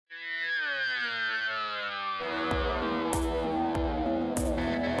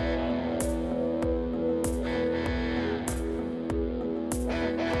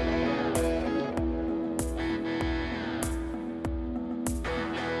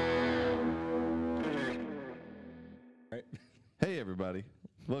Hey, everybody.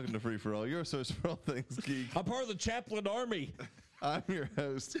 Welcome to Free For All, your source for all things geek. I'm part of the Chaplain Army. I'm your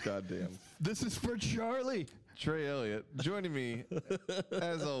host, goddamn, This is for Charlie. Trey Elliott. Joining me,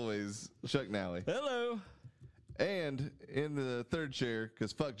 as always, Chuck Nally. Hello. And in the third chair,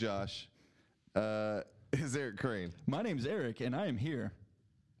 because fuck Josh, is Eric Crane. My name's Eric, and I am here.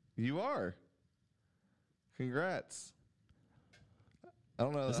 You are. Congrats. I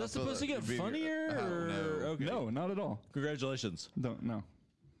don't know. Is that supposed to get funnier? Or? Okay. No, not at all. Congratulations. Don't no.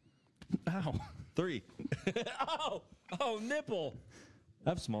 Ow. 3. oh, nipple. I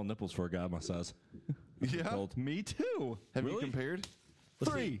have small nipples for a guy my size. Yeah. Cold. Me too. Have you Really? compared?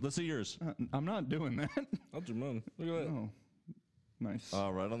 Let's see yours. I'm not doing that. I'll do mine. Look at that. Oh, nice.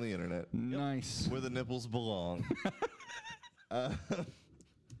 Right on the internet. Nice. Where the nipples belong.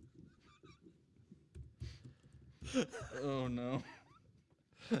 Oh no.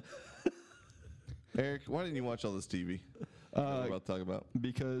 Eric, why didn't you watch all this TV? What we're about to talk about.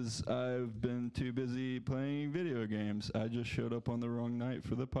 Because I've been too busy playing video games. I just showed up on the wrong night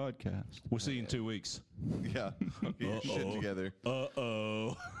for the podcast. We'll see you in 2 weeks. Yeah. Get your shit together.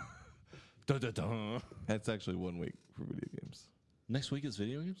 Uh-oh. Dun-dun-dun. That's actually 1 week for video games. Next week is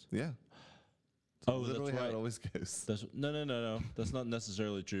video games? Yeah. Oh, that's Literally how right. it always goes. No. That's not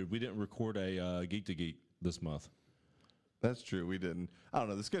necessarily true. We didn't record a Geek to Geek this month. That's true. We didn't. I don't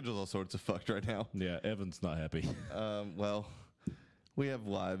know. The schedule's all sorts of fucked right now. Yeah, Evan's not happy. Well, we have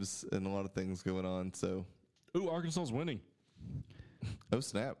lives and a lot of things going on. So, Ooh, Arkansas's winning. oh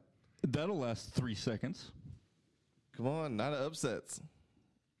snap! That'll last 3 seconds. Come on, not upsets.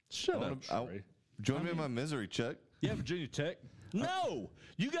 Shut I up, wanna- Trey. Join me in my misery, Chuck. Yeah, Virginia Tech. No!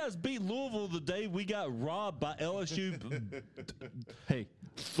 You guys beat Louisville the day we got robbed by LSU Hey,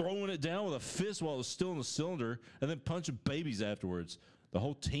 throwing it down with a fist while it was still in the cylinder and then punching babies afterwards. The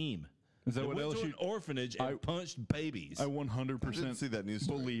whole team. is that They what went to LSU? an orphanage and punched babies. I 100% didn't see that news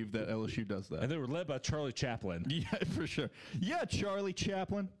story. believe that LSU does that. and they were led by Charlie Chaplin. Yeah, for sure. Yeah, Charlie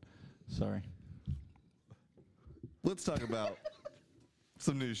Chaplin. Sorry. Let's talk about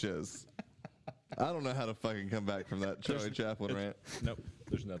some new shows. I don't know how to fucking come back from that Charlie Chaplin rant. Nope,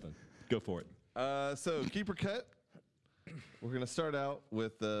 there's nothing. Go for it. So, Keeper Cut. We're gonna start out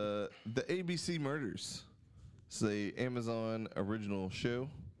with the ABC Murders. It's the Amazon original show.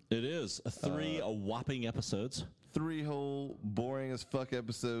 It is 3 whopping episodes, 3 whole boring as fuck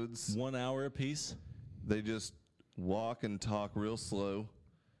episodes. 1 hour apiece. They just walk and talk real slow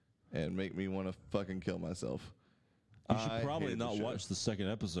and make me want to fucking kill myself. You should I probably hated the not show. watch the second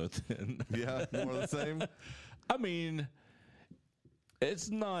episode then. Yeah, more of the same. I mean, it's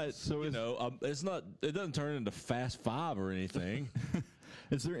not. So it's not. It doesn't turn into Fast 5 or anything.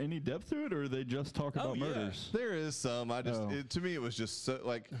 Is there any depth to it, or they just talk about yeah. murders? There is some. I just Oh. to me it was just so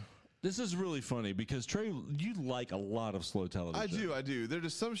like This is really funny because Trey, you like a lot of slow television. I do. There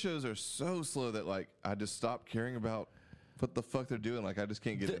just some shows are so slow that like I just stop caring about what the fuck they're doing. Like I just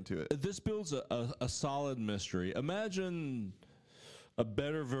can't get into it. This builds a solid mystery. Imagine a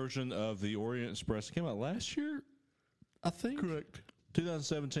better version of the Orient Express. It came out last year, I think. Correct.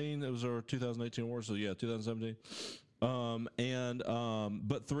 2017. It was our 2018 award, so yeah, 2017.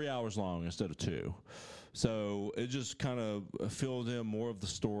 But 3 hours long instead of 2. So it just kind of filled in more of the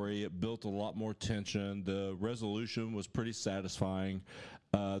story. It built a lot more tension. The resolution was pretty satisfying.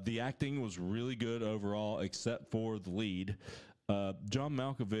 The acting was really good overall, except for the lead. John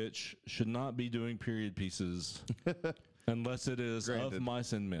Malkovich should not be doing period pieces unless it is Granted. of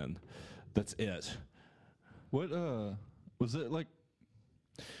mice and men. That's it. What was it like?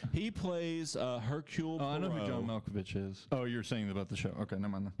 He plays Hercule Oh, I know who Poirot. John Malkovich is. Oh, you're saying about the show. Okay, never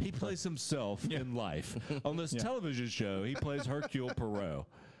mind. He plays himself in life. On this television show, he plays Hercule Poirot,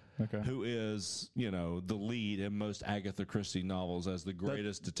 Okay. who is, the lead in most Agatha Christie novels as the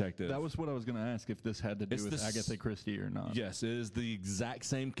greatest detective. That was what I was going to ask, if this had to do It's with this- Agatha Christie or not. Yes, it is the exact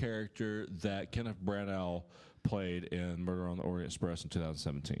same character that Kenneth Branagh played in Murder on the Orient Express in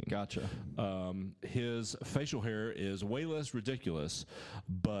 2017. Gotcha. His facial hair is way less ridiculous,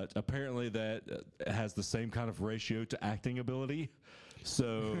 but apparently that has the same kind of ratio to acting ability.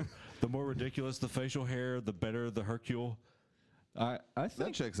 So the more ridiculous the facial hair, the better the Hercule. I That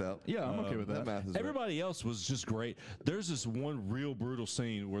think. checks out. Yeah, I'm okay with That that. math is right. Everybody else was just great. There's this one real brutal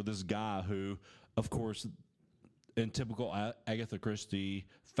scene where this guy who, of course, in typical Agatha Christie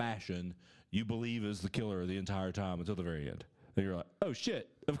fashion, you believe is the killer the entire time until the very end. And you're like, oh, shit,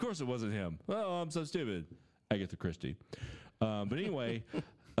 of course it wasn't him. Oh, I'm so stupid. Agatha Christie. But anyway,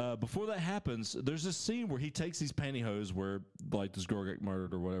 before that happens, there's this scene where he takes these pantyhose where, like, this girl got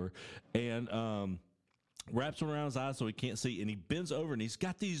murdered or whatever, and wraps them around his eyes so he can't see, and he bends over, and he's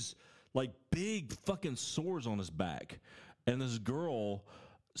got these, like, big fucking sores on his back. and this girl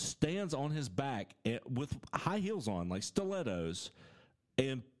stands on his back with high heels on, like stilettos,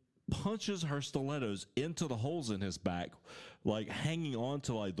 and punches her stilettos into the holes in his back, like hanging on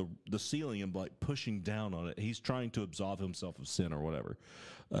to like the ceiling and like pushing down on it. He's trying to absolve himself of sin or whatever.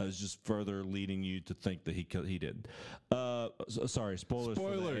 It's just further leading you to think that he did. Sorry, spoilers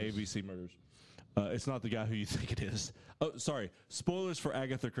for the ABC murders. It's not the guy who you think it is. Oh, sorry. Spoilers for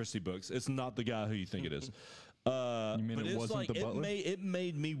Agatha Christie books. It's not the guy who you think it is. You mean but it it's wasn't like the butler? it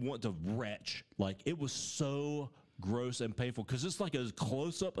made me want to retch. Like, it was so gross and painful because it's like a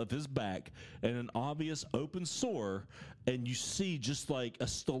close up of his back and an obvious open sore, and you see just like a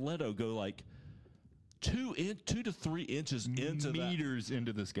stiletto go like 2 to 3 inches into meters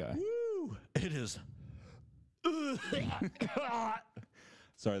into this guy. Woo! It is.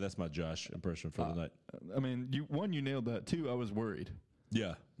 Sorry, that's my Josh impression for the night. I mean, you nailed that. 2, I was worried.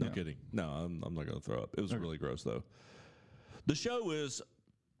 Yeah, no Yeah. kidding. No, I'm not going to throw up. It was really gross, though. The show is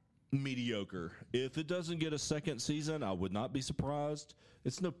mediocre. If it doesn't get a second season, I would not be surprised.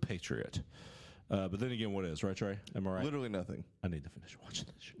 It's no Patriot. But then again, what is, right, Trey? Am I right? Literally nothing. I need to finish watching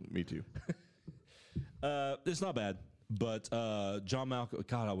this show. Me too. It's not bad, but John Malkovich,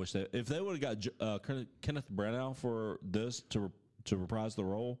 God, I wish that if they would have got Kenneth Branagh for this to reprise the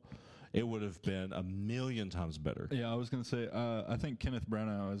role, it would have been a million times better. Yeah, I was going to say, I think Kenneth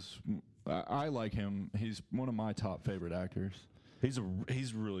Branagh is, I like him. He's one of my top favorite actors. He's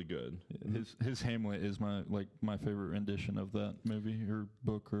really good. His Hamlet is my favorite rendition of that movie or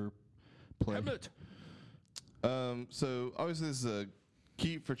book or play. Hamlet. So obviously this is a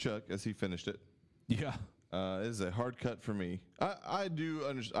keep for Chuck as he finished it. Yeah. It is a hard cut for me. I do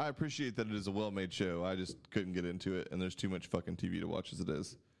understand. I appreciate that it is a well-made show. I just couldn't get into it, and there's too much fucking TV to watch as it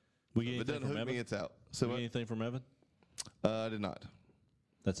is. We get If it anything doesn't from hook Evan? me, it's out. So So we get anything from Evan? I did not.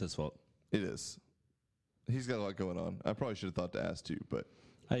 That's his fault. It is. He's got a lot going on. I probably should have thought to ask too, but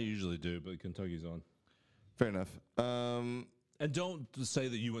I usually do, but Kentucky's on. fair enough. And don't say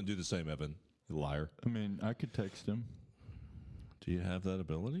that you wouldn't do the same, Evan. You liar. I mean, I could text him. Do you have that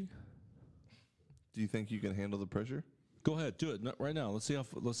ability? Do you think you can handle the pressure? Go ahead, do it right now. Let's see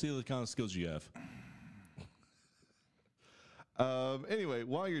the kind of skills you have. Anyway,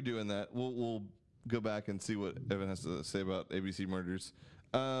 while you're doing that, we'll go back and see what Evan has to say about ABC Murders.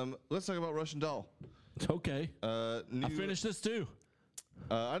 Let's talk about Russian Doll. Okay. I finished this too.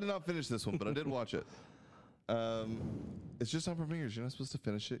 I did not finish this one, but I did watch it. It's just on premieres. You're not supposed to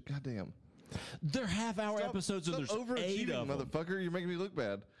finish it. Goddamn. They're half-hour episodes, and there's 8 overachieving, of them. motherfucker. You're making me look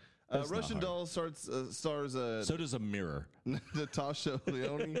bad. That's not Russian hard. Doll stars So does a mirror. Natasha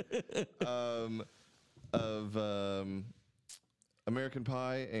Leone of American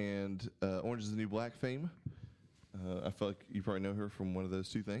Pie and Orange is the New Black fame. I feel like you probably know her from one of those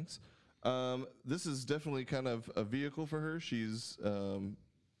two things. This is definitely kind of a vehicle for her. She's kind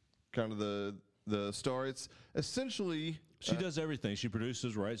of the star. It's essentially She does everything. She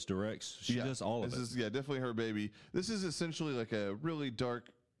produces, writes, directs. She does all of this it. is definitely her baby. This is essentially like a really dark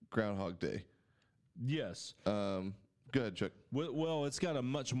Groundhog Day. Yes. Go ahead, Chuck. Well, it's got a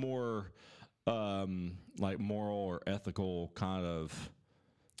much more like moral or ethical kind of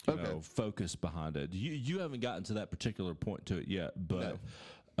focus behind it. You haven't gotten to that particular point to it yet, but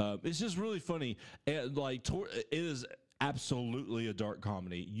it's just really funny. And like it is absolutely a dark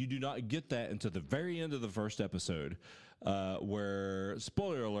comedy. You do not get that until the very end of the first episode, where,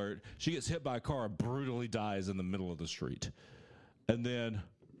 spoiler alert, she gets hit by a car and brutally dies in the middle of the street, and then.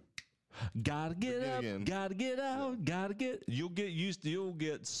 Gotta get up, again. gotta get out, gotta get. You'll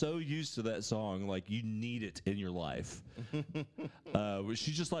get so used to that song, like you need it in your life.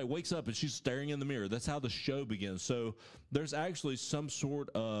 She just like wakes up and she's staring in the mirror. That's how the show begins. So there's actually some sort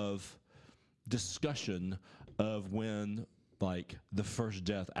of discussion of when like the first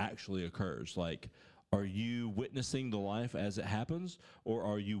death actually occurs. Like, are you witnessing the life as it happens, or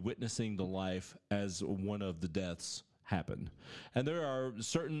are you witnessing the life as one of the deaths happen? And there are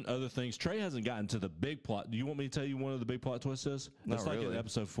certain other things. Trey hasn't gotten to the big plot. Do you want me to tell you one of the big plot twists is? Not It's like in really.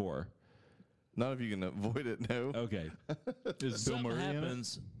 episode 4. Not if you can avoid it, no. Okay. Is Bill Something Murray in it?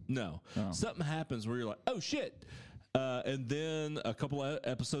 happens. No. Oh. Something happens where you're like, oh shit. And then a couple of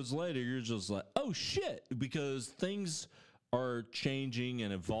episodes later, you're just like, oh shit, because things are changing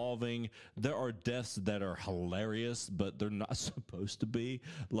and evolving. There are deaths that are hilarious, but they're not supposed to be.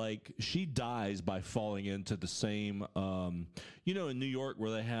 Like, she dies by falling into the same, in New York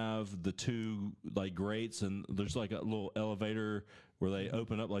where they have the two like grates and there's like a little elevator where they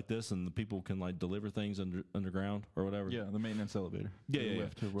open up like this and the people can like deliver things underground or whatever. Yeah, the maintenance elevator. Yeah, The yeah,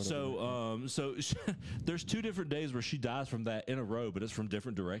 lift or yeah. whatever. So there's 2 different days where she dies from that in a row, but it's from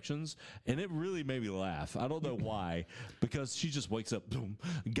different directions, and it really made me laugh. I don't know why, because she just wakes up, boom,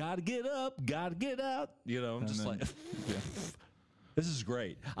 gotta get up, gotta get out. You know, I'm just then- like, this is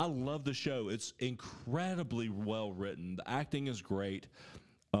great. I love the show. It's incredibly well written. The acting is great.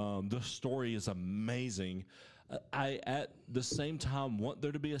 The story is amazing. I, at the same time, want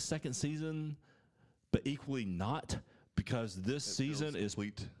there to be a second season, but equally not, because this season is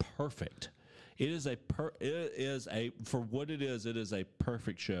complete. perfect. It is for what it is a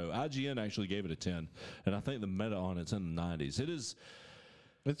perfect show. IGN actually gave it a 10, and I think the meta on it's in the 90s.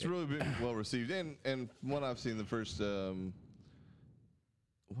 It's really been well received, and when I've seen the first, what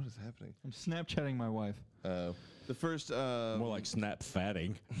is happening? I'm Snapchatting my wife. The first, More like snap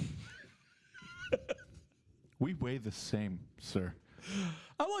fatting. We weigh the same, sir.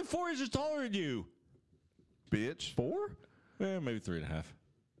 I'm like 4 inches taller than you. bitch. 4? Maybe 3.5.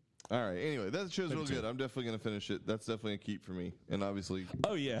 All right. Anyway, that show's real 2. good. I'm definitely gonna finish it. That's definitely a keep for me, and obviously,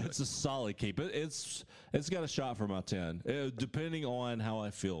 Oh yeah, it's a solid keep. It's got a shot for my 10, depending on how I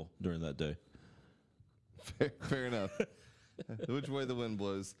feel during that day. fair enough. Which way the wind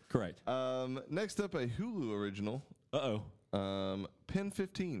blows. Correct. Next up, a Hulu original, Pen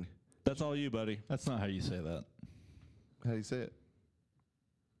 15. That's all you, buddy. That's not how you say that. How do you say it?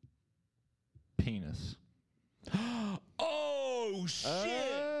 Penis. Oh shit!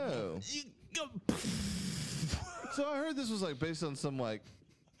 Oh. So I heard this was like based on some like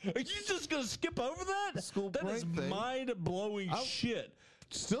Are you just gonna skip over that? School That is prank thing. mind-blowing shit.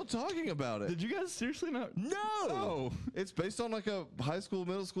 still talking about it. Did you guys seriously not? No. Oh. It's based on like a high school,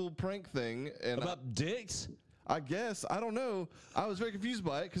 middle school prank thing, and About dicks? I guess I don't know. I was very confused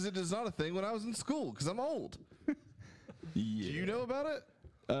by it because it is not a thing when I was in school because I'm old. Yeah. Do you know about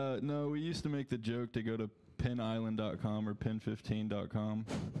it? No, we used to make the joke to go to penisland.com or pen15.com.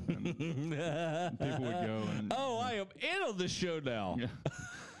 And people would go and Oh, I am in on this show now. yeah.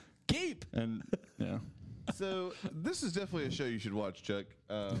 Keep. And yeah. So this is definitely a show you should watch, Chuck,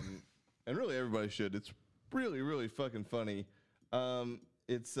 and really everybody should. It's really, really fucking funny.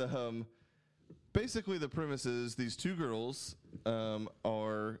 It's basically the premise is these 2 girls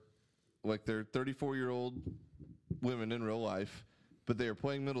are like they're 34-year-old women in real life, but they are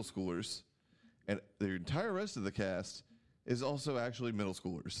playing middle schoolers, and the entire rest of the cast is also actually middle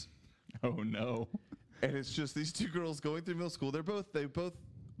schoolers. Oh no. And it's just these 2 girls going through middle school. They both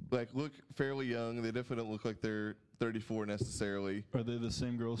like look fairly young. They definitely don't look like they're 34 necessarily. Are they the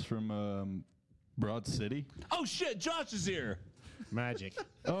same girls from Broad City? Oh shit, Josh is here. Magic.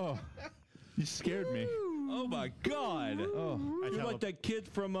 Oh, you scared me. Oh my god. Oh, You're like that kid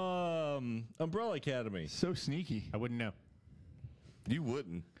from Umbrella Academy. so sneaky. I wouldn't know. You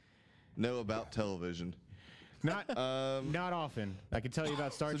wouldn't know about television. Not not often. I can tell you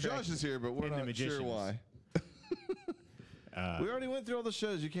about Star So Trek. Josh is here, but we're and the not sure Magicians. why. Uh, We already went through all the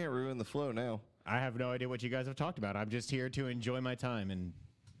shows. You can't ruin the flow now. I have no idea what you guys have talked about. I'm just here to enjoy my time and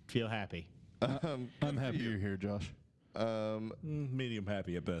feel happy. I'm happy you're here, Josh. Medium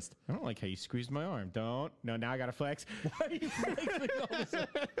happy at best. I don't like how you squeezed my arm. Don't. No, now I gotta flex. Why are you flexing all this?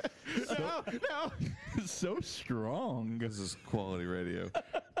 No, no. So strong. This is quality radio.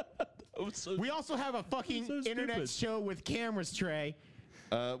 We also have a fucking So internet stupid. show with cameras, Trey.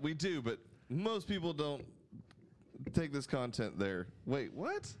 We do, but most people don't take this content there. Wait,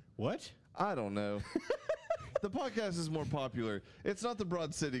 what? What? I don't know. The podcast is more popular. It's not the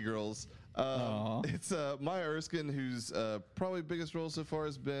Broad City Girls. Aw. It's Maya Erskine, whose probably biggest role so far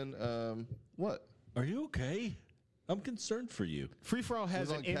has been what? Are you okay? I'm concerned for you. Free for All has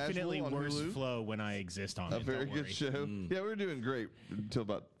was an on Casual infinitely on worse Hulu. flow when I exist on A it. very don't good worry. show. Yeah, we were doing great until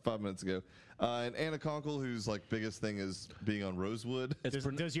about 5 minutes ago. And Anna Conkle, whose like biggest thing is being on Rosewood.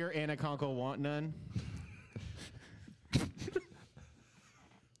 Does your Anna Conkle want none?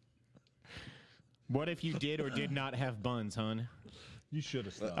 What if you did or did not have buns, hon? You should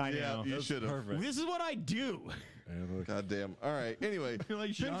have stopped. I Yeah, know. you should have. Perfect. This is what I do. God damn. All right. Anyway,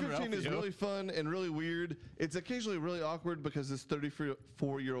 like Pen Jean 15 is Ralphio. really fun and really weird. It's occasionally really awkward because this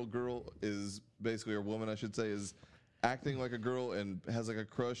 34-year-old girl is basically, or woman, I should say, is acting like a girl and has like a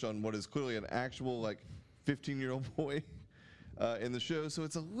crush on what is clearly an actual like 15-year-old boy in the show. So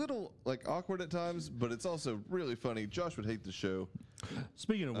it's a little like awkward at times, but it's also really funny. Josh would hate the show.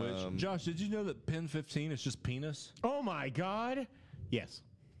 Speaking of which, Josh, did you know that Pen 15 is just penis? Oh my God. Yes.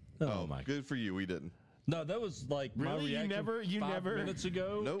 Oh my. Good for you. We didn't. No, that was like my Really? You reaction you 5 never- minutes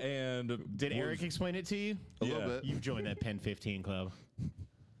ago. Nope. And Did was- Eric explain it to you? A Yeah. little bit. You've joined that Pen 15 club.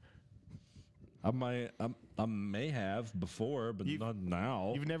 I may have before, but not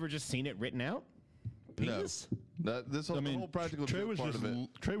now. You've never just seen it written out? Penis? This whole, I mean, the whole practical Trey joke was part just of it.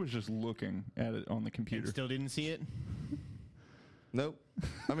 Trey was just looking at it on the And computer. still didn't see it? Nope.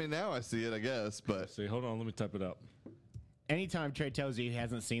 I mean, now I see it, I guess, but See, hold on, let me type it out. Anytime Trey tells you he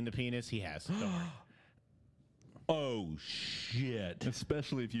hasn't seen the penis, he has. Don't worry. Oh shit!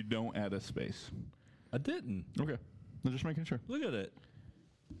 Especially if you don't add a space. I didn't. Okay. I'm just making sure. Look at it.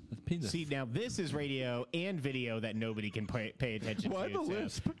 That's penis. See, now this is radio and video that nobody can pay attention Why to. the so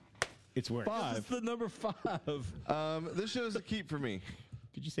lisp? It's worse. This is the number 5. this show is a keep for me.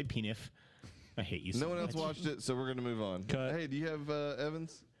 Did you say penif? I hate you so No one else much. watched it, so we're going to move on. Cut. Hey, do you have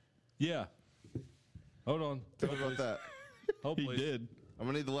Evans? Yeah. Hold on. Tell me about that. Hold, He please. did. I'm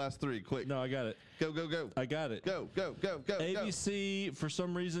going to need the last 3. Quick. No, I got it. Go, go, go. I got it. Go, go, go, go, go. ABC, for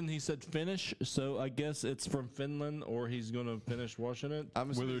some reason, he said Finnish, so I guess it's from Finland, or he's going to finish washing it. I'm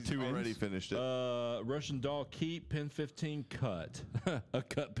assuming there he's two already ends? finished it. Russian doll keep, pin 15 cut. A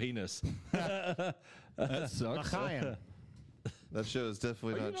cut penis. That sucks. L'chaim. That show is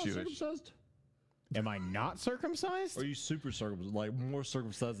definitely Are you not not Jewish. circumcised? Am I not circumcised? Or are you super circumcised? Like more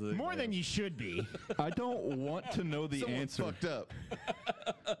circumcised than More than you should be. I don't want to know the Someone answer. fucked up.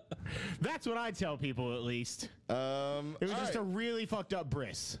 That's what I tell people, at least. It was just a really fucked up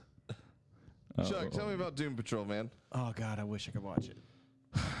bris. Chuck, tell me about Doom Patrol, man. Oh, God, I wish I could watch it.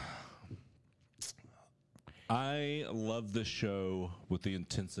 I love this show with the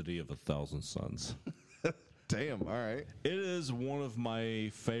intensity of 1,000 Suns. Damn, all right. It is one of my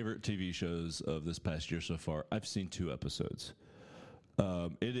favorite TV shows of this past year so far. I've seen 2 episodes.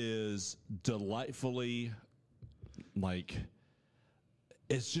 It is delightfully, like,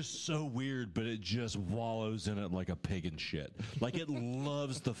 it's just so weird, but it just wallows in it like a pig in shit. Like, it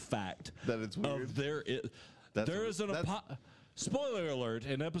loves the fact That it's weird? of there is an spoiler alert,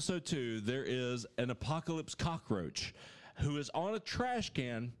 in episode 2, there is an apocalypse cockroach who is on a trash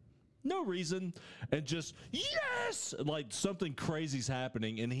can, no reason, and just, yes! Like something crazy's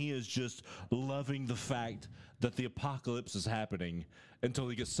happening, and he is just loving the fact that the apocalypse is happening until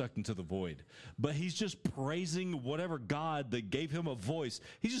he gets sucked into the void. But he's just praising whatever God that gave him a voice.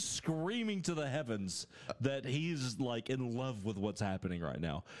 He's just screaming to the heavens that he's like in love with what's happening right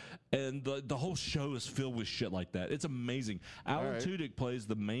now. And the whole show is filled with shit like that. It's amazing. Alan right. Tudyk plays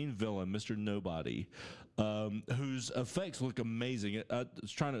the main villain, Mr. Nobody, whose effects look amazing. I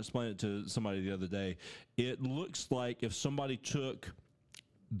was trying to explain it to somebody the other day. It looks like if somebody took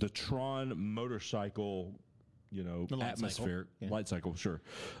the Tron motorcycle, you know, The light atmosphere, cycle. Yeah. light cycle, sure,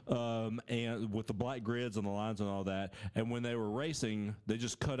 and with the black grids and the lines and all that. And when they were racing, they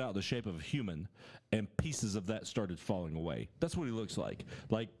just cut out the shape of a human, and pieces of that started falling away. That's what he looks like.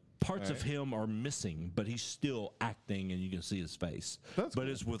 Like parts of him are missing, but he's still acting, and you can see his face. That's but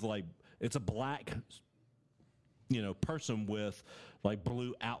cool. it's with like it's a black, you know, person with like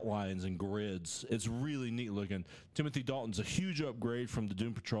blue outlines and grids. It's really neat looking. Timothy Dalton's a huge upgrade from the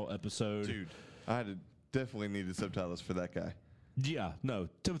Doom Patrol episode. Dude, I had to definitely needed subtitles for that guy. Yeah, no,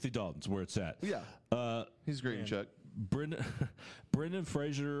 Timothy Dalton's where it's at. Yeah. He's great in Chuck. Brendan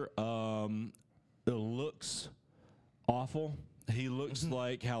Fraser looks awful. He looks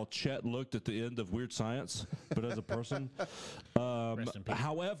like how Chet looked at the end of Weird Science, but as a person. Rest in peace.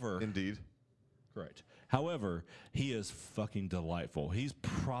 However, Indeed. correct. However, he is fucking delightful. He's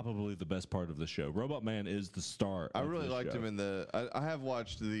probably the best part of the show. Robot Man is the star. I of really this liked show. him in the. I have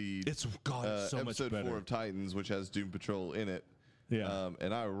watched the It's so much episode better. 4 of Titans, which has Doom Patrol in it. Yeah.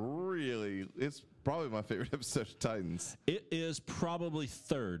 And I really, it's probably my favorite episode of Titans. It is probably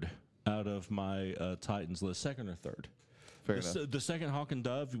third out of my Titans list, second or third. Fair enough. The second Hawk and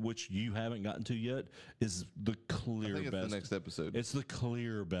Dove, which you haven't gotten to yet, is the clear I think it's best. the next episode. It's the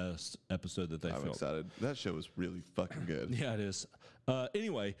clear best episode that they I'm filmed. excited. That show is really fucking good. Yeah, it is.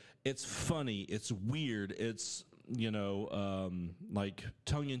 Anyway, it's funny. It's weird. It's, you know, like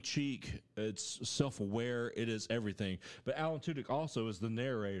tongue in cheek. It's self aware. It is everything. But Alan Tudyk also is the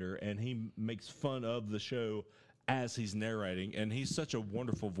narrator, and he makes fun of the show as he's narrating. And he's such a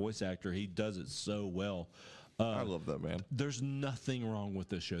wonderful voice actor. He does it so well. I love that, man. There's nothing wrong with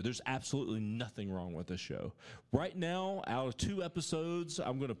this show. There's absolutely nothing wrong with this show. Right now, out of 2 episodes,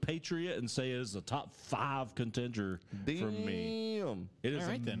 I'm going to Patriot and say it is the top 5 contender for me. Damn. It is All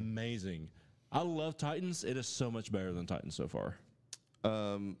right, then. amazing. I love Titans. It is so much better than Titans so far.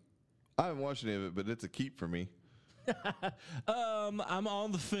 I haven't watched any of it, but it's a keep for me. I'm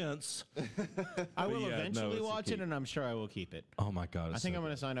on the fence. I will yeah, no, eventually it's a watch it, keep. and I'm sure I will keep it. Oh my god! I It's think so I'm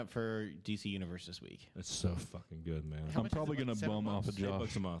going good. to sign up for DC Universe this week. It's so fucking good, man. I'm much is probably it, like going to 7 bum off a bucks?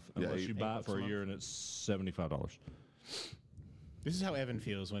 Josh. $8 a month, Yeah, unless you buy it $8 for a a month. year, and it's $75. This is how Evan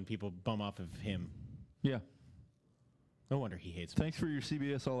feels when people bum off of him. Yeah. No wonder he hates me. Thanks for your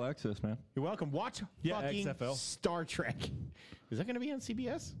CBS All Access, man. You're welcome. Watch fucking XFL. Star Trek. Is that going to be on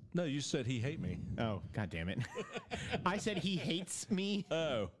CBS? No, you said he hate me. Oh, God damn it. I said he hates me.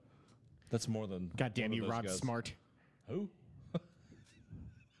 Oh, that's more than. God damn one of you, those Rod guys. Smart. Who?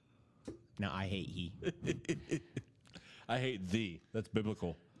 No, I hate he. I hate thee. That's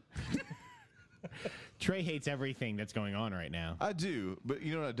biblical. Trey hates everything that's going on right now. I do, but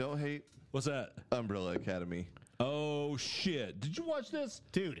you know what I don't hate? What's that? Umbrella Academy. Oh shit! Did you watch this?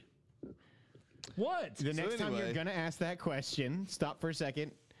 Dude, What? the next time you're anyway. going to ask that question, stop for a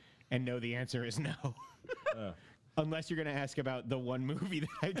second and know the answer is no. Unless you're going to ask about the one movie that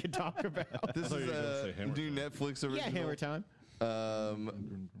I could talk about. This thought is you were gonna a say Hammer new Time. Netflix Yeah, original. Hammer Time.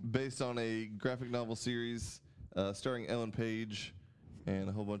 Based on a graphic novel series starring Ellen Page and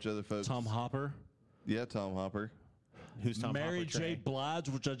a whole bunch of other folks. Tom Hopper, Yeah, Tom Hopper. Who's Tom Mary Hopper, J. Trey? Blige,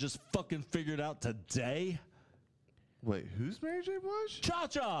 which I just fucking figured out today. Wait, who's Mary J. Blige? Cha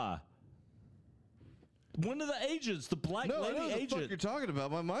Cha. One of the agents, the black No, I lady know what the fuck agent. you're talking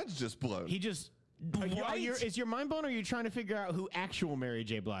about. My mind's just blown. He just... is your mind blown or are you trying to figure out who actual Mary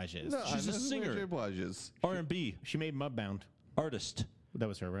J. Blige is? no, she's I a know who singer. Mary J. Blige is. R&B She made Mudbound. artist. That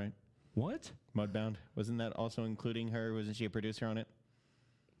was her, right? What? Mudbound. Wasn't that also including her? Wasn't she a producer on it?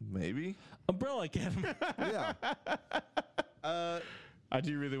 Maybe. Umbrella Academy. Yeah. I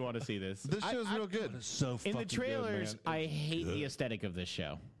do really want to see this. This show's real good. So In the fucking trailers, good, man. I hate the aesthetic of this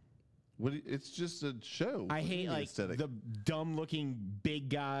show. It's just a show. I What do you hate mean like aesthetic? the dumb-looking big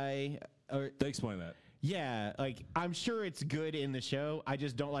guy. Or They explain that. yeah, like I'm sure it's good in the show. I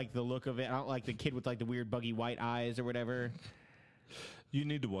just don't like the look of it. I don't like the kid with like the weird buggy white eyes or whatever. You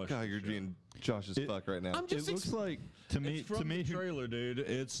need to watch. God, you're being Josh as fuck right now. I'm just. It looks like to me It's from to me the trailer, dude.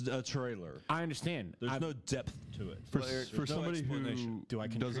 It's a trailer. I understand. There's I'm- no depth to it. for, Well, for there's no somebody who explanation. Do I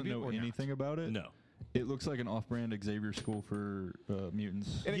doesn't contribute know or not? anything about it. No. It looks like an off-brand Xavier School for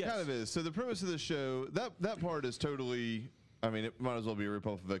mutants. And it Yes. kind of is. So the premise of the show, that part is totally, I mean, it might as well be a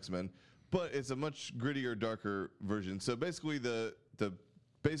ripoff of X-Men, but it's a much grittier, darker version. So basically the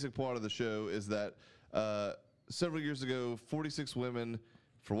basic plot of the show is that several years ago, 46 women,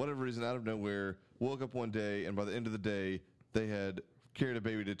 for whatever reason, out of nowhere, woke up one day, and by the end of the day, they had carried a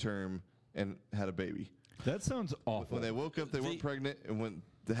baby to term and had a baby. That sounds awful. When they woke up, they weren't pregnant, and when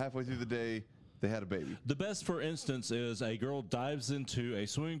halfway through the day, they had a baby. The best, for instance, is a girl dives into a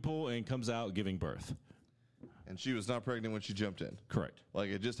swimming pool and comes out giving birth. And she was not pregnant when she jumped in. Correct. Like,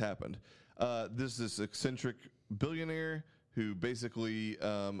 it just happened. This eccentric billionaire who basically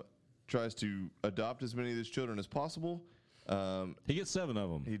tries to adopt as many of his children as possible. He gets 7 of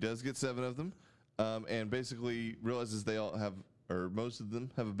them. He does get 7 of them, and basically realizes they all have, or most of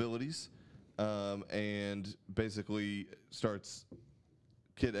them have abilities, and basically starts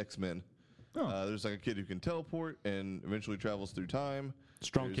Kid X-Men. There's like a kid who can teleport and eventually travels through time.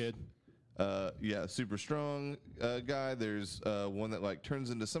 Strong There's, kid. Yeah, super strong guy. There's one that like turns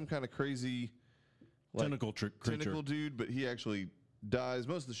into some kind of crazy like, Tentacle creature. tentacle dude, but he actually dies.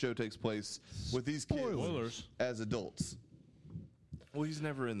 Most of the show takes place with these kids Spoilers. as adults. Well, he's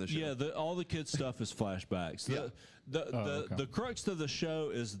never in the show. Yeah, all the kids' stuff is flashbacks. Yeah. The crux of the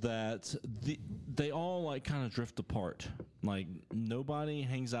show is that they all like kind of drift apart. Like nobody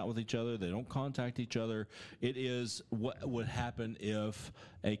hangs out with each other. They don't contact each other. It is what would happen if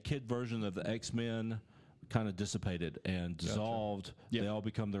a kid version of the X-Men kind of dissipated and dissolved. Yeah. They all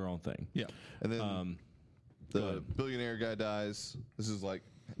become their own thing. yeah. And then Go the ahead. billionaire guy dies. This is like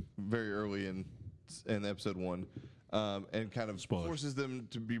very early in episode 1, and kind of Spoilers. forces them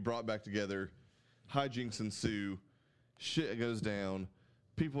to be brought back together. Hijinks ensue. Shit goes down.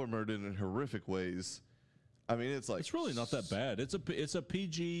 People are murdered in horrific ways. I mean, it's like It's really not that bad. It's a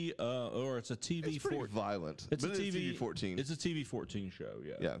PG or it's a TV It's pretty 14. violent. It's but a TV TV 14. It's a TV 14 show.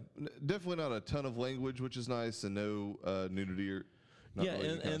 Yeah. Yeah, definitely not a ton of language, which is nice, and no nudity or not Yeah, really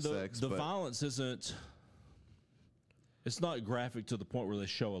any kind and of the sex, the but violence isn't. It's not graphic to the point where they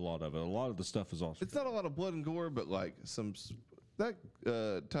show a lot of it. A lot of the stuff is also. it's not a lot of blood and gore, but like that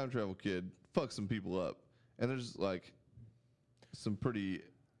time travel kid fucks some people up, and there's like some pretty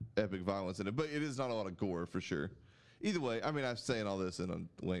epic violence in it, but it is not a lot of gore for sure. Either way, I mean, I'm saying all this, and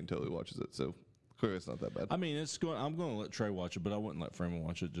Lane totally watches it, so clearly it's not that bad. I mean, it's going. I'm going to let Trey watch it, but I wouldn't let Freeman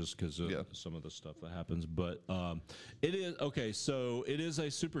watch it just because of Yeah. some of the stuff that happens. But it is okay. So it is a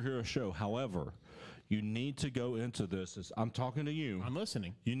superhero show. However, You need to go into this. I'm talking to you. I'm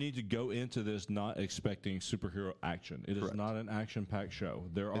listening. You need to go into this not expecting superhero action. It is Correct. not an action-packed show.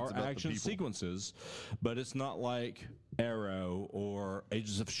 There It's are about the action people. sequences, but it's not like Arrow or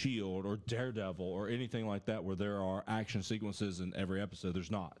Agents of S.H.I.E.L.D. or Daredevil or anything like that where there are action sequences in every episode.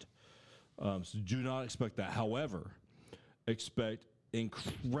 There's not. So do not expect that. However, expect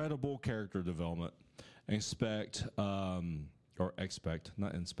incredible character development. Not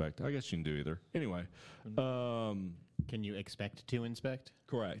inspect. I guess you can do either. Anyway, Can you expect to inspect?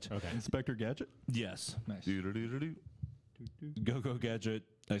 correct. Okay. Inspector Gadget. Yes. Nice. Doo-doo-doo-doo-doo. Go Gadget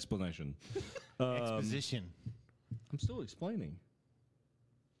explanation. Exposition. I'm still explaining.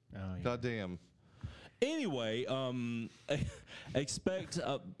 Oh, yeah. Goddamn. Anyway, expect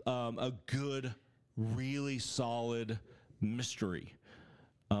a good, really solid mystery.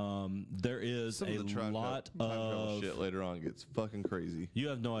 There is Some a of the time lot travel of shit later on gets fucking crazy. You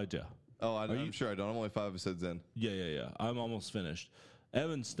have no idea. Oh, I'm sure I don't. I'm only 5 episodes in. Yeah. I'm almost finished.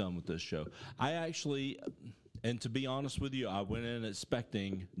 Evan's done with this show. I actually, and to be honest with you, I went in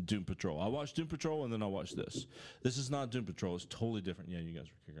expecting Doom Patrol. I watched Doom Patrol and then I watched this. This is not Doom Patrol. It's totally different. Yeah, you guys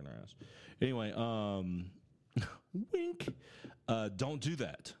were kicking our ass. Anyway, wink. Don't do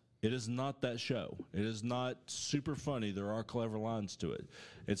that. It is not that show. It is not super funny. There are clever lines to it.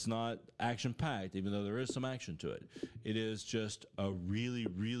 It's not action-packed, even though there is some action to it. It is just a really,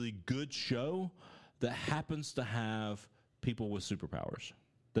 really good show that happens to have people with superpowers.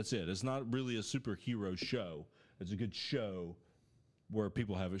 That's it. It's not really a superhero show. It's a good show where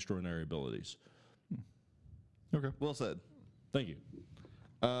people have extraordinary abilities. Okay. Well said. Thank you.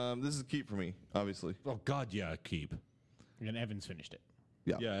 This is a keep for me, obviously. Oh, God, yeah, keep. And Evans finished it.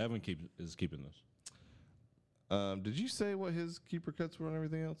 Yeah, Evan is keeping this. Did you say what his keeper cuts were and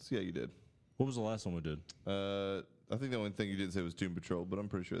everything else? Yeah, you did. What was the last one we did? I think the only thing you didn't say was Doom Patrol, but I'm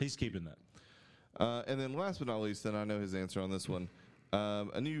pretty sure. He's keeping that. And then last but not least, then I know his answer on this one.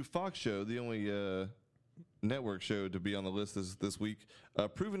 A new Fox show, the only network show to be on the list this week,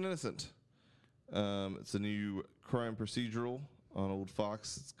 Proven Innocent. It's a new crime procedural on old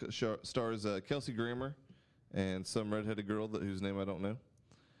Fox. It stars Kelsey Grammer and some redheaded girl whose name I don't know.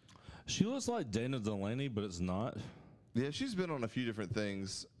 She looks like Dana Delaney, but it's not. Yeah, she's been on a few different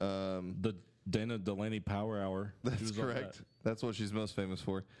things. The Dana Delaney Power Hour. She That's was on correct. that. That's what she's most famous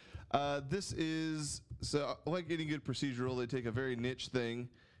for. This is, so like any good procedural, they take a very niche thing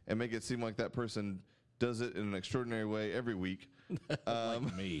and make it seem like that person does it in an extraordinary way every week.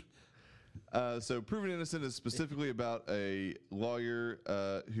 Like me. So Proven Innocent is specifically about a lawyer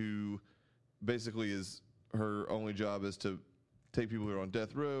who basically her only job is to take people who are on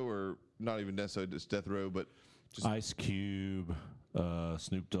death row, or not even necessarily just death row, but just Ice Cube,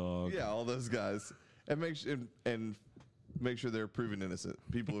 Snoop Dogg. yeah, all those guys, and make sure they're proven innocent.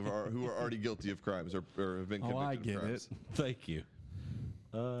 People who are already guilty of crimes or have been convicted I of get crimes. it. Thank you.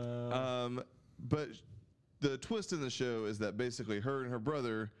 But the twist in the show is that basically her and her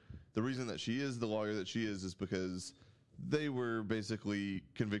brother, the reason that she is the lawyer that she is because they were basically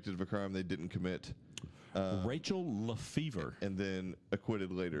convicted of a crime they didn't commit Rachel Lefevre. and then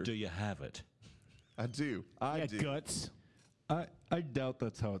acquitted later. Do you have it? I do. I Yeah, do. guts. I doubt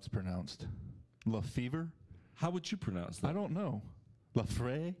that's how it's pronounced. La Fever? How would you pronounce that? I don't know. La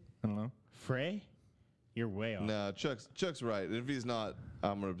Frey? I don't know. Frey? You're way off. No, Chuck's right. And if he's not,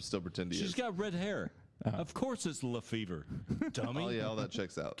 I'm gonna still pretend he She's is. got red hair. Of course it's Lefevre. Dummy. Oh yeah, all that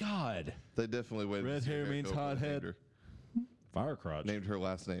checks out. God. They definitely waited. Red to see hair her means go hot and head. named Fire crotch. named her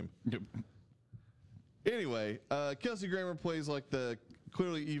last name. Anyway, Kelsey Grammer plays like the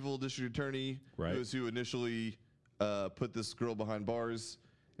clearly evil district attorney, Right. who initially put this girl behind bars,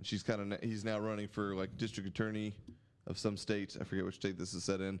 and he's now running for like district attorney of some state. I forget which state this is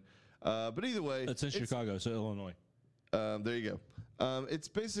set in. But either way, It's in Chicago, so Illinois. there you go. It's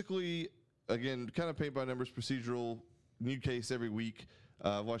basically, again, kind of paint by numbers procedural, new case every week.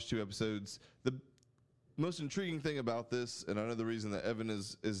 I've watched 2 episodes. The most intriguing thing about this, and I know the reason that Evan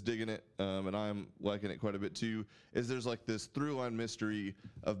is digging it, and I'm liking it quite a bit too, is there's like this through line mystery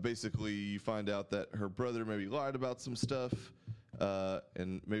of basically you find out that her brother maybe lied about some stuff,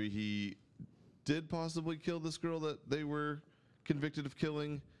 and maybe he did possibly kill this girl that they were convicted of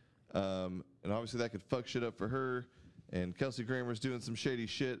killing, and obviously that could fuck shit up for her, and Kelsey Grammer's doing some shady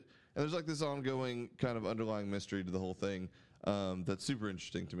shit, and there's like this ongoing kind of underlying mystery to the whole thing that's super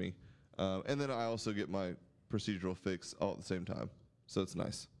interesting to me. And then I also get my procedural fix all at the same time. So it's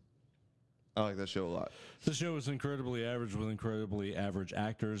nice. I like that show a lot. The show is incredibly average with incredibly average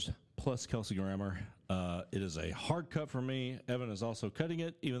actors, plus Kelsey Grammer. It is a hard cut for me. Evan is also cutting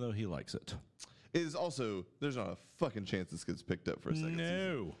it, even though he likes it. It is also, there's not a fucking chance this gets picked up for a second season.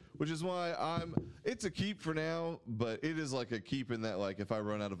 No. Which is why it's a keep for now, but it is like a keep in that, like, if I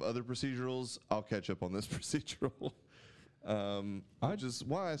run out of other procedurals, I'll catch up on this procedural. Which is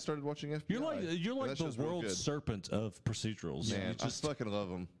why I started watching FBI. You're like That the show's real world good. serpent of procedurals. Man, You just I fucking love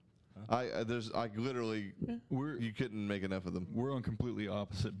them. I literally, you couldn't make enough of them. We're on completely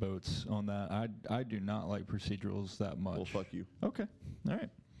opposite boats on that. I do not like procedurals that much. Well, fuck you. Okay, all right.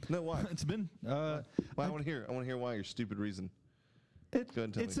 No, why? It's been Why? I want to hear. I want to hear why. Your stupid reason. Go ahead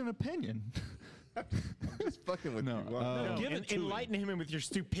and tell it's me. an opinion. Just fucking with No, you. Why? No, Give it to enlighten him with your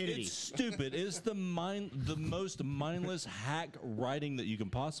stupidity. It's stupid. It's the most mindless hack writing that you can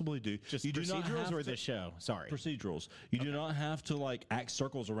possibly do. Just you do not procedurals have or to- the show? Sorry. procedurals. You do not have to like act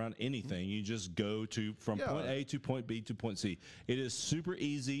circles around anything. You just go to from Yeah. point A to point B to point C. It is super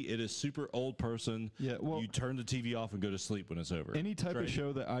easy. It is super old person. Yeah, well- you turn the TV off and go to sleep when it's over. Any type Great. of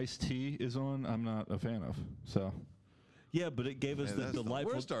show that Ice-T is on, I'm not a fan of. So Yeah, but it gave us Man, the that's the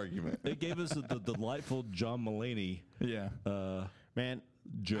delightful worst argument. It gave us the delightful John Mulaney yeah, Man,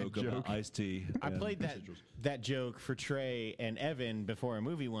 joke about joke. Ice-T. I and played procedurals. that joke for Trey and Evan before a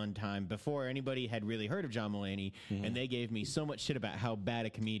movie one time, before anybody had really heard of John Mulaney, and they gave me so much shit about how bad a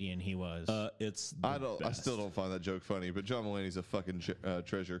comedian he was. It's I the don't. I still best. don't find that joke funny, but John Mulaney's a fucking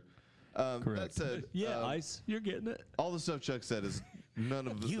treasure. That Correct. said, Yeah, Ice, you're getting it. all the stuff Chuck said is none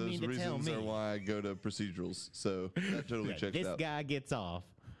of You those mean to tell reasons me. are why I go to procedurals. So that totally That checks this out. guy gets off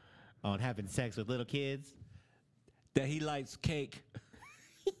on having sex with little kids. That he likes cake.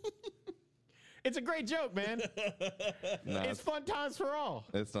 It's a great joke, man. Nah, It's fun times for all.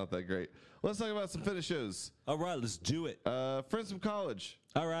 it's not that great. Let's talk about some finished shows. All right, let's do it. Friends from college.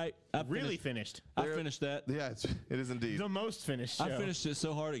 All right, I Really finished. finished. I finished that. Yeah, it is indeed. The most finished show. I finished it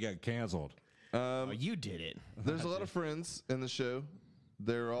so hard it got canceled. Oh, you did it. There's a lot of friends in the show.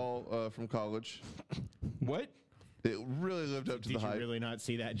 They're all from college. what? It really lived up to Did the you hype. really not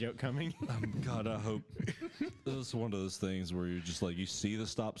see that joke coming? God, I hope this is one of those things where you're just like you see the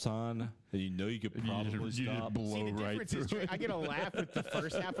stop sign and you know you could probably you just stop. blow See, the right difference is through it. I get a laugh with the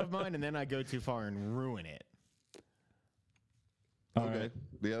first half of mine, and then I go too far and ruin it. All Okay. right.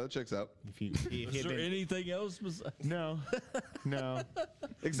 Yeah, that checks out. If you, Is there anything else besides? no, no.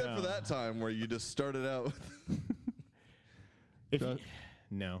 Except for No. that time where you just started out with. If you,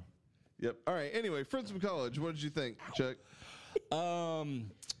 no. Yep. All right. Anyway, friends from college. What did you think, Chuck?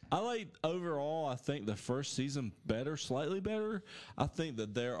 I like overall. I think the first season better, slightly better. I think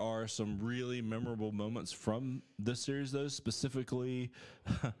that there are some really memorable moments from this series, though. Specifically,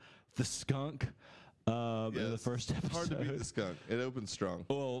 the skunk in the Yes. first episode. Hard to beat the skunk. It opens strong.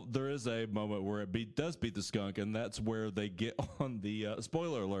 Well, there is a moment where it does beat the skunk, and that's where they get on the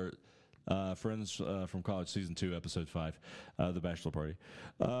spoiler alert. Friends from College, season 2, episode 5, the bachelor party,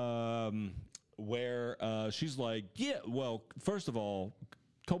 where she's like, "Yeah, well, first of all,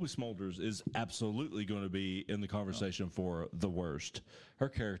 Colby Smulders is absolutely going to be in the conversation for the worst. Her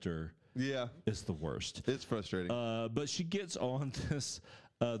character Yeah, is the worst." it's frustrating. But she gets on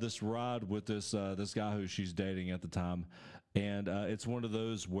this ride with this guy who she's dating at the time, and it's one of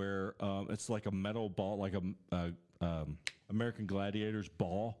those where it's like a metal ball, like a American Gladiators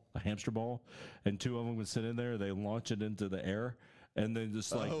ball, a hamster ball, and two of them would sit in there. They launch it into the air, and then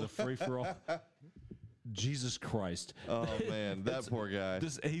just like the free for all. Jesus Christ! Oh man, that poor guy.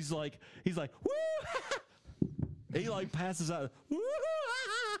 He's like, woo! He like passes out. Woo!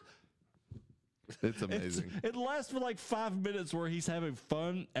 It's amazing. It lasts for like 5 minutes where he's having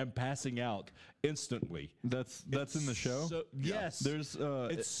fun and passing out instantly. That's in the show. So, yes, There's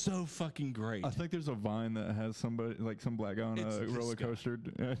it's so fucking great. I think there's a Vine that has somebody like some black guy on It's a this roller guy. coaster.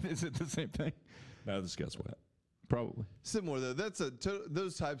 Is it the same thing? Now this guy's wet. Probably. Similar though. That's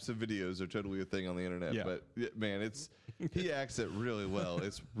those types of videos are totally a thing on the internet. Yeah. But man, he acts it really well.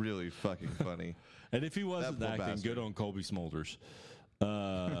 It's really fucking funny. And if he wasn't poor acting, bastard. good on Colby Smulders.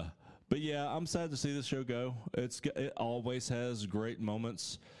 But yeah, I'm sad to see this show go. It always has great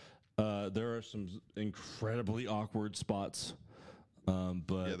moments. There are some incredibly awkward spots,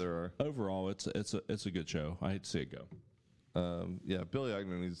 but Yeah, there are. overall, it's a good show. I hate to see it go. Yeah, Billy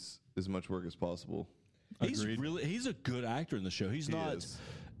Eichner needs as much work as possible. Agreed. He's a good actor in the show. He's not is.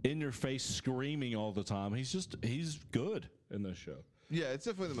 in your face screaming all the time. He's good in this show. Yeah, it's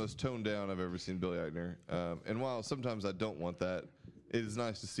definitely the most toned down I've ever seen Billy Eichner. And while sometimes I don't want that, it is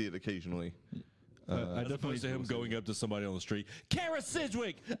nice to see it occasionally. I As definitely opposed to him going up to somebody on the street, Kara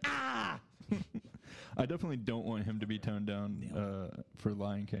Sidgwick, ah! I definitely don't want him to be toned down for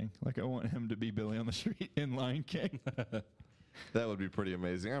Lion King. Like I want him to be Billy on the street in Lion King. That would be pretty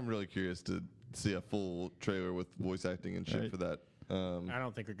amazing. I'm really curious to see a full trailer with voice acting and shit Right. for that. I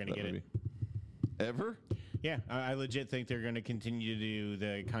don't think they're going to that get movie. it. Ever? Yeah, I legit think they're going to continue to do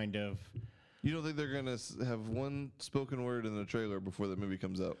the kind of. You don't think they're going to have one spoken word in the trailer before the movie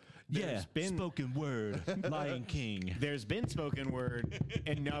comes out? Yeah, been- spoken word, Lion King. There's been spoken word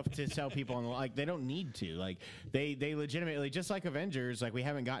enough to sell people on the like. They don't need to like. They legitimately just like Avengers. Like we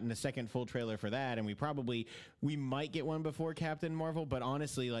haven't gotten a second full trailer for that, and we might get one before Captain Marvel. But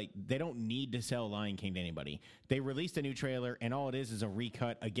honestly, like they don't need to sell Lion King to anybody. They released a new trailer, and all it is a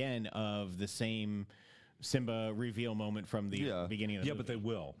recut again of the same Simba reveal moment from the beginning of the movie. But they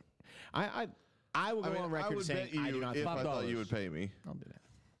will. I will go on record would saying bet you I do not. if think I thought you would pay me. I'll do that.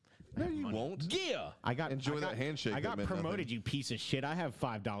 No, you won't. Yeah. Enjoy that handshake I that got meant promoted, nothing. you piece of shit. I have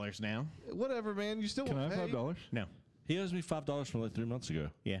 $5 now. Whatever, man. You still Can I won't have pay. $5? No. He owes me $5 from like 3 months ago.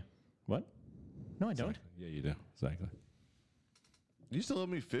 Yeah. What? No, I don't. Yeah, you do. Exactly. You still owe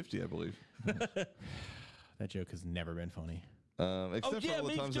me $50, I believe. That joke has never been funny. Except for all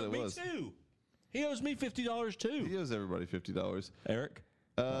the times that it was. too. He owes me $50 too. He owes everybody $50. Eric?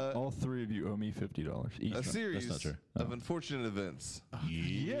 All three of you owe me $50 each. A series not true. of unfortunate events.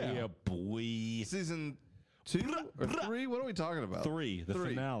 Yeah, boy. Season 2 or 3? What are we talking about? 3, the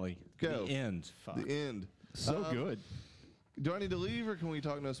finale. Go. The end. The end. So good. Do I need to leave or can we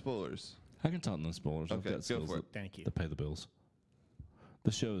talk no spoilers? I can talk no spoilers. I've Okay, got go skills for it. Thank you. to pay the bills.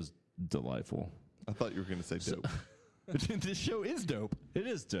 The show is delightful. I thought you were going to say dope. This show is dope. It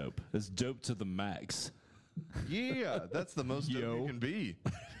is dope. It's dope to the max. Yeah, that's the most dope Yo. you can be.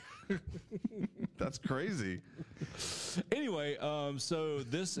 That's crazy. Anyway, so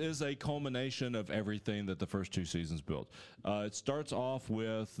this is a culmination of everything that the first 2 seasons built. It starts off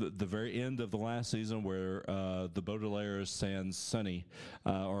with the very end of the last season where the Baudelaires sans Sunny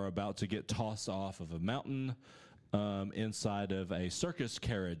are about to get tossed off of a mountain inside of a circus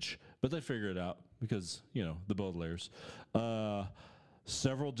carriage. But they figure it out because, the Baudelaires.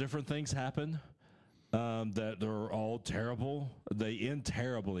 Several different things happen. That are all terrible. They end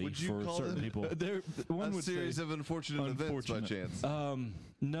terribly Would you for call certain it people. One A would series say of unfortunate events by unfortunate. chance.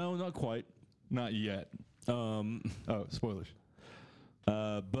 No, not quite. not yet. Oh, spoilers.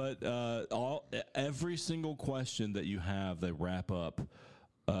 But every single question that you have, they wrap up.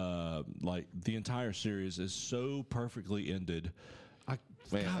 Like the entire series is so perfectly ended.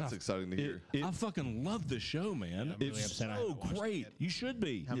 Man, that's exciting to hear. I fucking love the show, man. I'm really It's upset I so haven't watched it great. yet. You should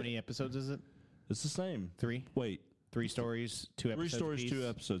be. How many episodes is it? It's the same. 3? Wait, 3 stories, 2 3 episodes. stories, apiece? 2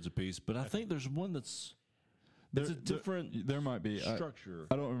 episodes apiece. But I think there's one that's a different There might be structure.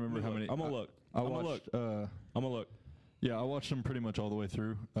 I don't remember how many. I'm gonna look. I I'm gonna watched. I'm gonna look. Yeah, I watched them pretty much all the way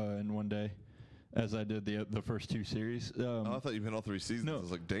through in one day, as I did the first 2 series. I thought you've been all 3 seasons. no. I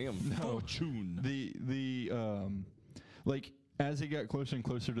was like, damn. Fortune. The like as it got closer and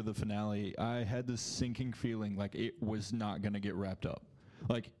closer to the finale, I had this sinking feeling like it was not going to get wrapped up.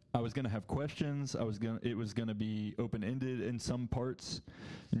 Like I was going to have questions. It was going to be open ended in some parts,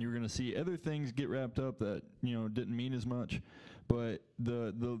 and you were going to see other things get wrapped up that didn't mean as much. But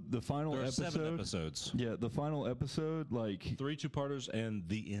the final There are episode, 7 episodes. yeah, the final episode, like 3 two-parters and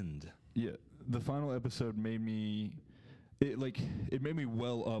the end. yeah, the final episode made me. It made me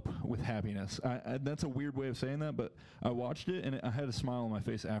well up with happiness. I that's a weird way of saying that, but I watched it and I had a smile on my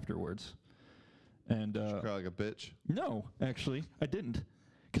face afterwards. And Did you cry like a bitch? no, actually, I didn't,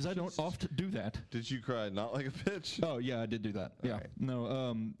 because I don't often do that. Did you cry not like a bitch? Oh yeah, I did do that. Yeah, right.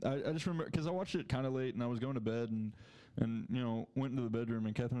 no, I just remember because I watched it kind of late and I was going to bed and went into the bedroom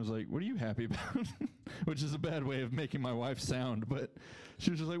and Catherine was like, "What are you happy about?" Which is a bad way of making my wife sound, but she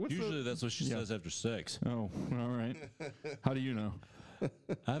was just like, "What's Usually the?" that's what she Yeah. says after sex. Oh, all right. How do you know?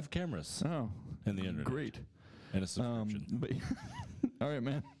 I have cameras Oh, and the internet. great. And a subscription. But all right,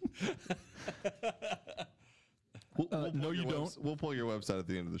 man. We'll pull no, your you don't. We'll pull your website at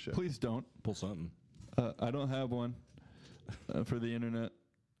the end of the show. Please don't. Pull something. I don't have one for the internet.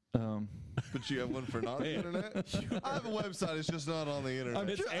 But you have one for not the internet? I have a website. It's just not on the internet.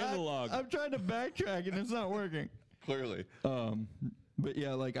 It's analog. I'm trying to backtrack and it's not working. Clearly. But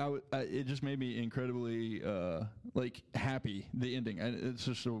yeah, like it just made me incredibly happy. The ending, and it's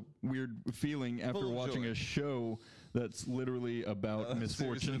just a weird feeling after Full of watching joy. a show that's literally about Series of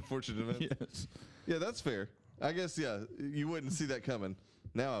misfortune. unfortunate events. Yes. Yeah, that's fair. I guess, yeah, you wouldn't see that coming.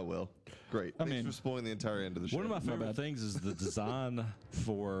 Now I will. Great. Thanks mean- for spoiling the entire end of the show. One of my favorite things is the design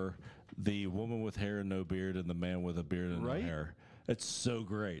for the woman with hair and no beard and the man with a beard and Right? no hair. It's so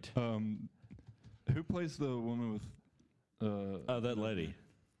great. Who plays the woman with? That lady.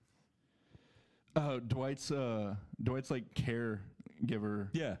 Dwight's like care giver.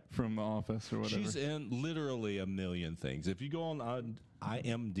 Yeah. From The Office or whatever. She's in literally a million things. If you go on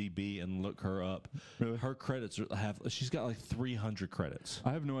IMDb and look her up, Really? her credits she's got like 300 credits.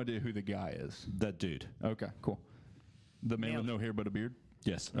 I have no idea who the guy is. That dude. Okay, cool. The man with no hair but a beard.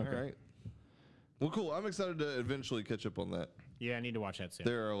 Yes. All right. Well, cool. I'm excited to eventually catch up on that. Yeah, I need to watch that soon.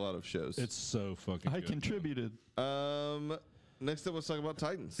 There are a lot of shows. It's so fucking I good. contributed. Next up, let's talk about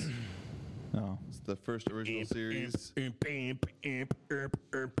Titans. Oh. It's the first original series. I'm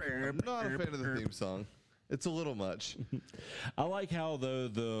not a fan of the theme song. It's a little much. I like how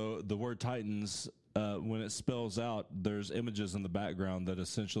the word Titans, when it spells out, there's images in the background that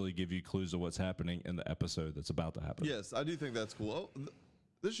essentially give you clues of what's happening in the episode that's about to happen. Yes, I do think that's cool. Oh,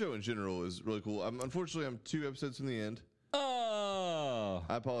 this show in general is really cool. Unfortunately, I'm 2 episodes from the end. Oh,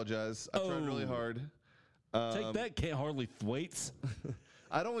 I apologize. I tried really hard. take that! Can't hardly waits.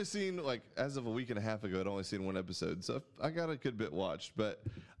 I'd only seen, like, as of a week and a half ago, I'd only seen 1 episode. So I got a good bit watched. But,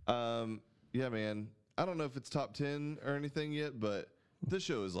 yeah, man, I don't know if it's top 10 or anything yet, but this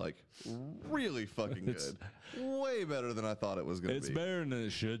show is, like, really fucking good. Way better than I thought it was going to be. It's better than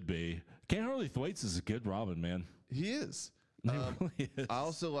it should be. Can't hardly waits is a good Robin, man. He is. He really is. I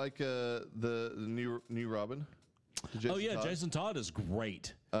also like the new Robin. Oh yeah, Todd. Jason Todd is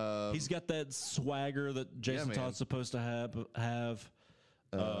great. He's got that swagger that Jason man. Todd's supposed to have.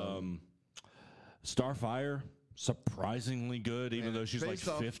 Starfire, surprisingly good, even though she's like based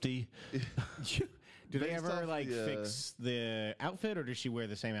off- 50. Do they Based ever off like the, fix the outfit, or does she wear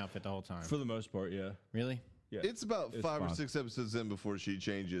the same outfit the whole time? For the most part, yeah. Really? Yeah. It's about It's 5 or fine. 6 episodes in before she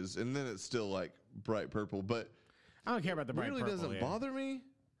changes, and then it's still like bright purple. But I don't care about the bright really purple. doesn't yeah. bother me.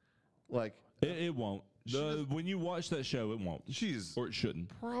 Like It won't. When you watch that show, it won't. she's Or it shouldn't.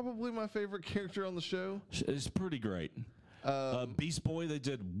 probably my favorite character on the show. It's pretty great. Beast Boy, they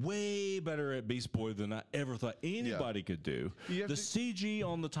did way better at Beast Boy than I ever thought anybody could do. You have The to- CG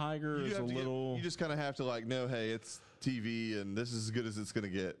on the tiger You is a have to get- little. you just kind of have to like know, hey, it's TV, and this is as good as it's gonna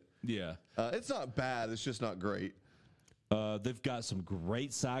get. Yeah. It's not bad. It's just not great. They've got some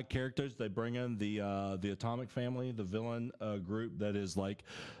great side characters. They bring in the Atomic Family, the villain group that is like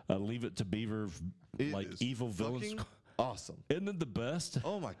Leave It to Beaver, It like is evil villains. fucking awesome. Isn't it the best?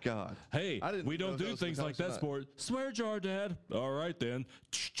 Oh my god. Hey, I didn't we know don't if that do was things gonna like come that, tonight. sport. Swear jar, Dad. All right then.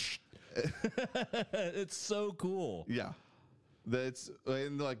 It's so cool. Yeah, that's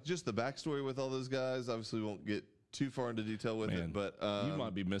and like just the backstory with all those guys. Obviously, we won't get too far into detail with Man, it, but you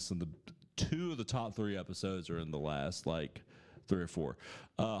might be missing the 2 of the top 3 episodes are in the last like 3 or 4.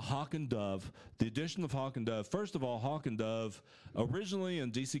 Hawk and Dove. The addition of Hawk and Dove. First of all, Hawk and Dove originally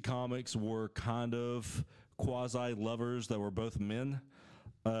in DC Comics were kind of quasi lovers that were both men.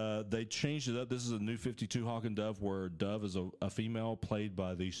 They changed it up. This is a new 52 Hawk and Dove where Dove is a female played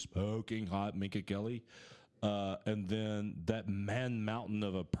by the smoking hot Minka Kelly. And then that man mountain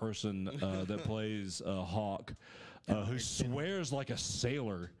of a person that plays Hawk, who swears like a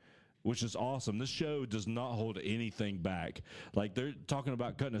sailor, which is awesome. This show does not hold anything back. Like they're talking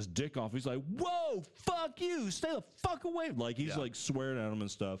about cutting his dick off. He's like, "Whoa, fuck you! Stay the fuck away!" Like he's like swearing at him and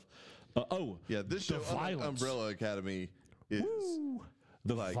stuff. yeah, this the show, unlike violence. Umbrella Academy, is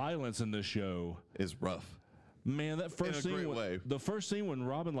The like- violence in this show. rough. Man, that first a scene, great way. the first scene when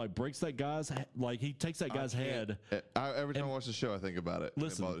Robin like breaks that guy's, like he takes that guy's head. Every time I watch the show, I think about it.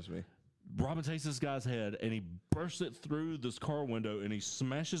 Listen. It bothers me. Robin takes this guy's head and he bursts it through this car window and he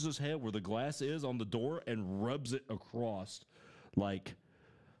smashes his head where the glass is on the door and rubs it across, like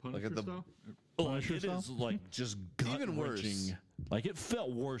Like at the it is like just Even worse. gut-wrenching. Like it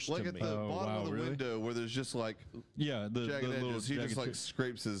felt worse like to at me. the Oh, bottom wow, of the really? window where there's just like Yeah, the jagged little edges. He just jagged like tips.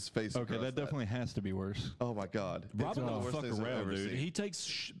 scrapes his face. Okay, across that definitely has to be worse. Oh my god, It's Robin one of the don't worst fuck things I've around, ever dude. seen. He takes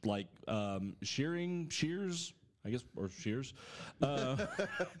shears, I guess, or shears.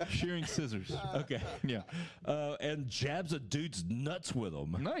 Shearing scissors. Okay. Yeah. And jabs a dude's nuts with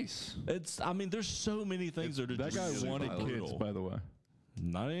them. Nice. I mean, there's so many things that are That just guy super wanted brutal. kids, by the way.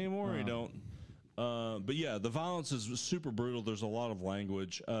 Not anymore, he don't. But yeah, the violence is super brutal. There's a lot of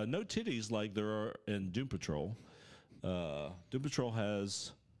language. No titties like there are in Doom Patrol. Doom Patrol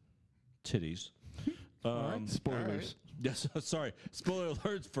has titties. Spoilers. Yes, sorry. Spoiler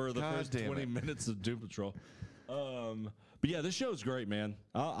alerts for the God first damn 20 it. minutes of Doom Patrol. But yeah, this show's great, man.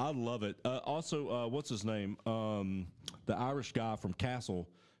 I love it. Also, what's his name? The Irish guy from Castle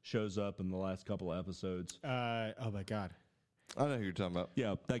shows up in the last couple of episodes. Oh my god. I know who you're talking about.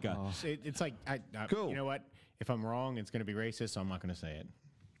 Yeah, that guy. It's like Cool. You know what? If I'm wrong, it's going to be racist, so I'm not going to say it.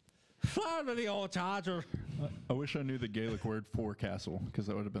 Finally, old Charger. I wish I knew the Gaelic word for castle because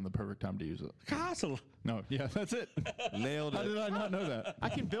that would have been the perfect time to use it. Castle. No, yeah, that's it. Nailed How it. did I not know that? I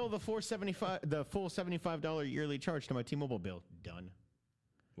can bill the the full $75 yearly charge to my T-Mobile bill. Done.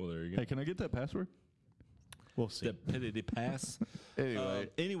 Well, there you go. Hey, can I get that password? We'll see. The Pity Pass.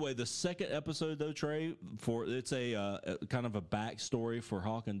 Anyway, The second episode though, Trey, it's a kind of a backstory for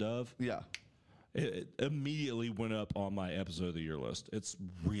Hawk and Dove. yeah. It immediately went up on my episode of the year list. It's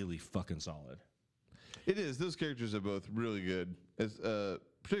really fucking solid. It is. Those characters are both really good. It's,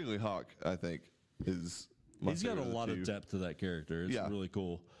 particularly Hawk, I think, is my He's got a favorite lot the of two. depth to that character. It's Yeah. really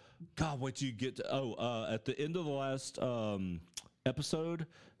cool. God, wait till you get to, at the end of the last episode,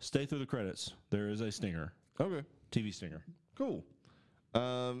 stay through the credits. There is a stinger, Okay, TV stinger. cool.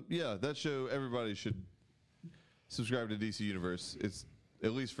 Yeah, that show, everybody should subscribe to DC Universe. It's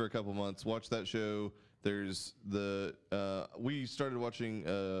at least for a couple months. Watch that show. There's we started watching,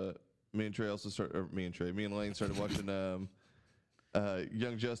 me and Lane started watching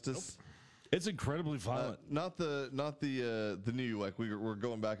Young Justice. It's incredibly violent. Not the new, like we're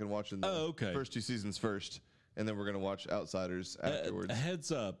going back and watching the first 2 seasons first, and then we're gonna watch Outsiders afterwards.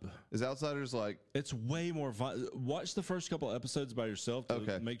 Heads up, Is Outsiders like it's way more violent. Watch the first couple episodes by yourself to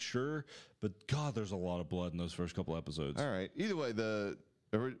Okay. make sure. But God, there's a lot of blood in those first couple episodes. all right? Either way,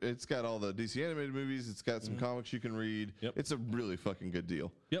 it's got all the DC animated movies. It's got some comics you can read. Yep. It's a really fucking good deal.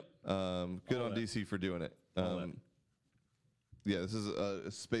 Yep. Good All on that. DC for doing it. All that. Yeah, this is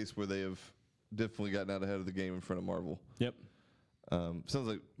a space where they have definitely gotten out ahead of the game in front of Marvel. Yep. Sounds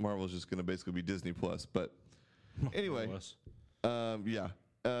like Marvel's just going to basically be Disney Plus, but anyway. Plus. Yeah.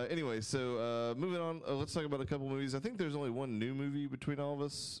 Anyway, so moving on, let's talk about a couple movies. I think there's only one new movie between all of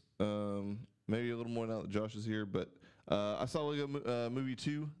us. Maybe a little more now that Josh is here, but I saw Lego Movie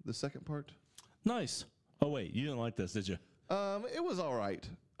 2, the second part. Nice. Oh wait, you didn't like this, did you? It was all right.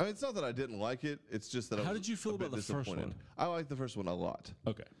 I mean, it's not that I didn't like it. It's just that I How was did you feel a bit about the first disappointed. one? I liked the first one a lot.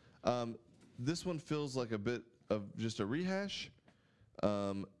 Okay. This one feels like a bit of just a rehash.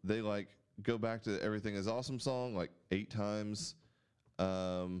 They like go back to Everything Is Awesome song like 8 times.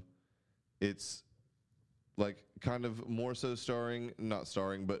 It's like kind of more so not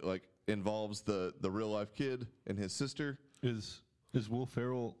starring, but like involves the real life kid and his sister. Is Will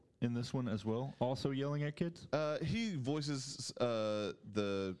Ferrell in this one as well? Also yelling at kids? He voices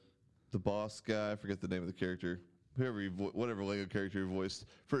the boss guy. I forget the name of the character. Whatever Lego character he voiced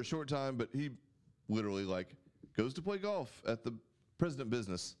for a short time, but he literally like goes to play golf at the President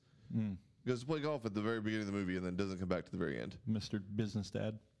Business. Goes to play golf at the very beginning of the movie and then doesn't come back to the very end. Mr. Business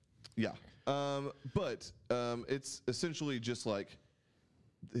Dad. Yeah. But it's essentially just like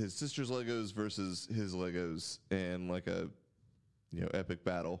his sister's Legos versus his Legos and like a epic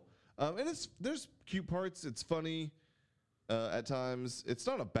battle. And there's cute parts. It's funny at times. It's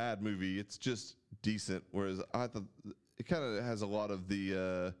not a bad movie. It's just decent. Whereas I thought it kind of has a lot of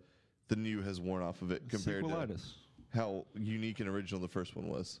the new has worn off of it compared to Sequelitis. how unique and original the first one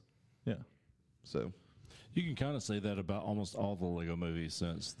was. Yeah. So You can kind of say that about almost all the Lego movies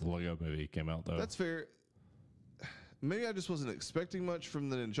since the Lego movie came out, though. that's fair. Maybe I just wasn't expecting much from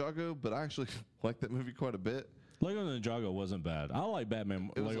the Ninjago, but I actually like that movie quite a bit. Lego Ninjago wasn't bad. I like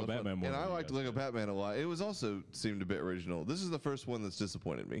Batman. It was Lego a lot of fun. Batman more. And I than you liked guys Lego did. Batman a lot. It was also seemed a bit original. This is the first one that's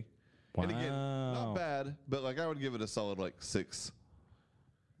disappointed me. And again, not Wow. bad, but like I would give it a solid like 6.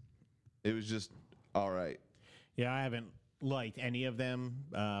 It was just all right. Yeah, I haven't liked any of them.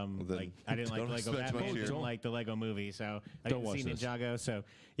 then Like I didn't like don't Lego expect much Batman. here. Didn't like the Lego movie, so I Don't didn't see watch this. Ninjago. So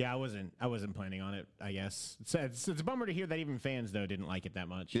yeah, I wasn't planning on it. I guess it's a bummer to hear that even fans though didn't like it that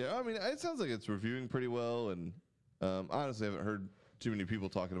much. Yeah, I mean, it sounds like it's reviewing pretty well, and honestly, I haven't heard too many people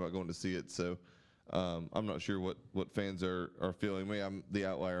talking about going to see it. So I'm not sure what fans are feeling. Maybe I'm the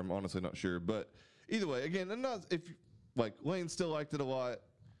outlier. I'm honestly not sure. But either way, again, I'm not if like Lane still liked it a lot.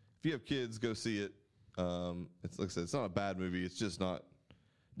 If you have kids, go see it. It's like I said, it's not a bad movie. It's just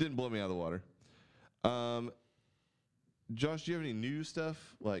didn't blow me out of the water. Josh, do you have any new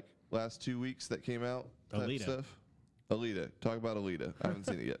stuff like last 2 weeks that came out? type Alita. Stuff? Alita. Talk about Alita. I haven't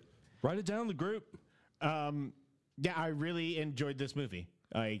seen it yet. Write it down in the group. Yeah, I really enjoyed this movie.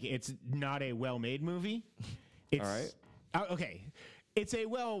 Like, it's not a well-made movie. It's, All right. Okay. It's a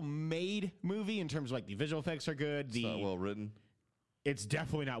well-made movie in terms of like the visual effects are good. It's not well written. It's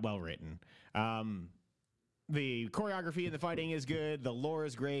definitely not well written. The choreography and the fighting is good. The lore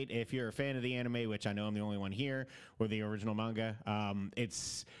is great. If you're a fan of the anime, which I know I'm the only one here, or the original manga,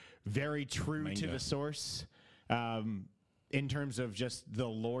 it's very true to the source. In terms of just the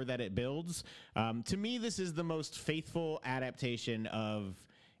lore that it builds. To me, this is the most faithful adaptation of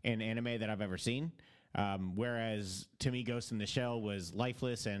an anime that I've ever seen. Whereas to me, Ghost in the Shell was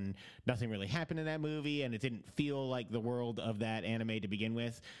lifeless and nothing really happened in that movie, and it didn't feel like the world of that anime to begin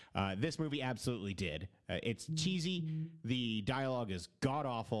with. This movie absolutely did. It's cheesy. The dialogue is god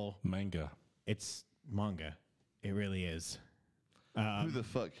awful. Manga. It's manga. It really is. Who the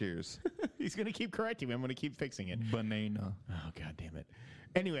fuck cares? He's going to keep correcting me. I'm going to keep fixing it. Banana. Oh, God damn it.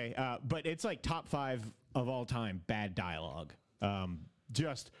 Anyway, but it's like top 5 of all time bad dialogue.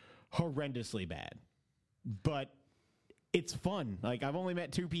 Just horrendously bad. But it's fun. Like, I've only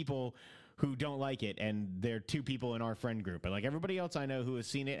met 2 people who don't like it, and they're 2 people in our friend group. But like everybody else I know who has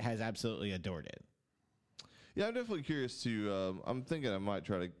seen it has absolutely adored it. Yeah, I'm definitely curious to. I'm thinking I might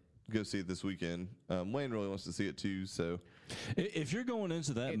try to go see it this weekend. Wayne really wants to see it too, so. If you're going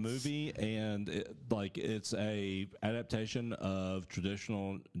into that movie and it's a adaptation of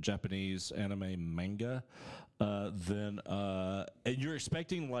traditional Japanese anime manga, then and you're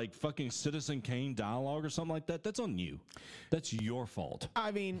expecting like fucking Citizen Kane dialogue or something like that, that's on you. That's your fault.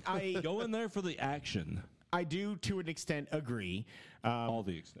 I mean, Go in there for the action. I do to an extent agree. All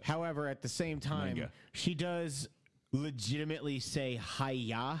the extent. However, at the same time, Manga. she does legitimately say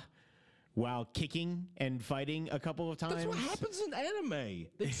 "hiya" while kicking and fighting a couple of times. That's what happens in anime.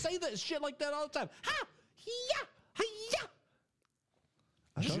 They say that shit like that all the time. Ha! Yeah! Hiya!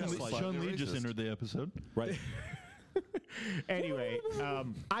 I think that's slightly Chun-Li just racist. entered the episode. Right. Anyway,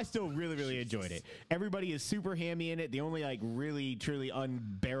 I still really enjoyed it. Everybody is super hammy in it. The only like really truly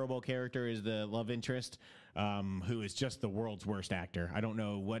unbearable character is the love interest, who is just the world's worst actor. I don't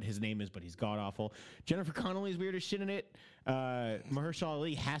know what his name is, but he's god awful. Jennifer Connelly's weird as shit in it. Mahershala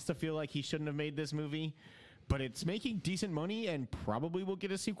Ali has to feel like he shouldn't have made this movie, but it's making decent money and probably will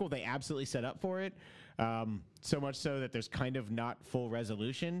get a sequel. They absolutely set up for it. So much so that there's kind of not full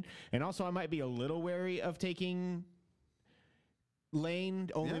resolution. And also I might be a little wary of taking Lane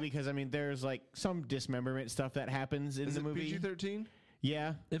only because I mean there's like some dismemberment stuff that happens in Is the it movie. PG-13?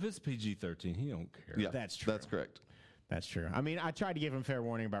 Yeah, If it's PG-13, he don't care. Yeah, That's true. That's correct. that's true. I mean, I tried to give him fair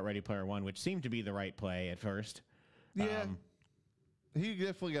warning about Ready Player One, which seemed to be the right play at first. Yeah. He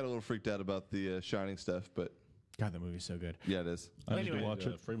definitely got a little freaked out about the Shining stuff, but God, the movie's so good. yeah, it is. I need Anyway. to watch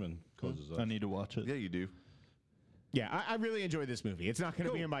it. Freeman closes up. I need to watch it. Yeah, you do. Yeah, I really enjoyed this movie. It's not going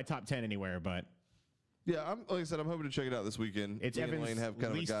to be in my top 10 anywhere, but Yeah, like I said, I'm hoping to check it out this weekend. It's Me and Evan's Lane have kind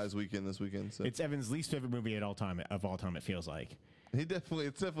of a least- guys' weekend this weekend. So it's Evan's least favorite movie of all time. It feels like. it's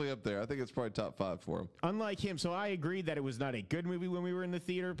definitely up there. I think it's probably top 5 for him. Unlike him, so I agreed that it was not a good movie when we were in the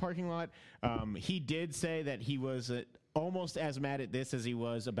theater parking lot. He did say that he was almost as mad at this as he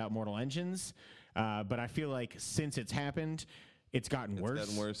was about Mortal Engines, but I feel like since it's happened, it's gotten It's worse.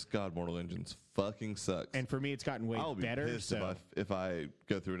 gotten worse. God, Mortal Engines fucking sucks. And for me, it's gotten way I'll be better. pissed So if I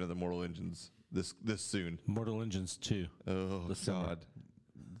go through another Mortal Engines this soon. Mortal Engines 2. Oh summer. God,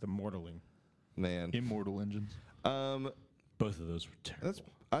 the Mortaling. man. Immortal Engines. Both of those were terrible. That's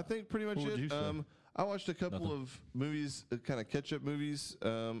I think pretty much What would you it. say? I watched a couple of movies, kind of catch-up movies.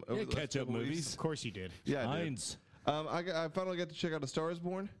 Over the last catch-up couple weeks. movies. Of course you did. Yeah, I did. Heinz. I finally got to check out A Star Is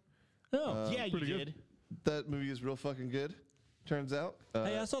Born. Oh. Yeah, you pretty good. did. That movie is real fucking good. Turns out.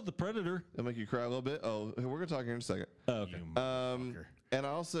 Hey, I saw The Predator. It'll make you cry a little bit. Oh, we're gonna talk here in a second. Oh, okay. Motherfucker. And I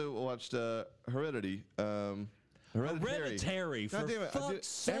also watched Heredity. Hereditary, God for damn it! I do fuck's it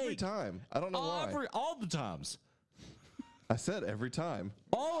sake. every time. I don't know why. All the times. I said every time.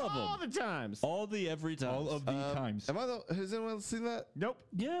 All of them. All the times. All the every times. All of the times. Has anyone else seen that? Nope.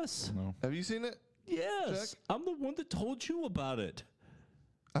 Yes. No. Have you seen it? Yes. Check. I'm the one that told you about it.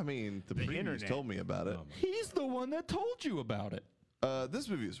 I mean, the previews internet. told me about it. He's the one that told you about it. This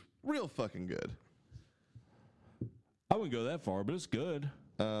movie is real fucking good. I wouldn't go that far, but it's good.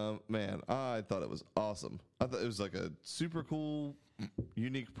 Man, I thought it was awesome. I thought it was like a super cool,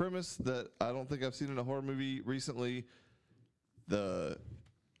 unique premise that I don't think I've seen in a horror movie recently. The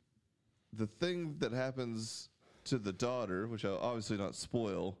thing that happens to the daughter, which I'll obviously not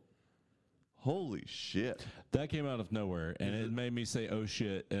spoil. Holy shit. That came out of nowhere, and it made me say, oh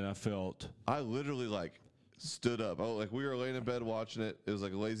shit, and I felt... I literally stood up. We were laying in bed watching it. It was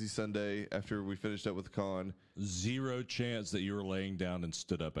like a lazy Sunday after we finished up with the con. Zero chance that you were laying down and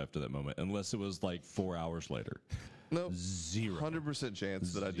stood up after that moment, unless it was like 4 hours later. Nope. Zero. 100%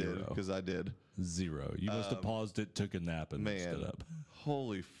 chance that I did, Zero. because I did. Zero. You must have paused it, took a nap, and then Man, stood up.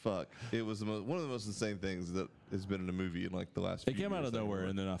 holy fuck! It was one of the most insane things that has been in a movie in like the last. It few came out years of that I've nowhere, worked.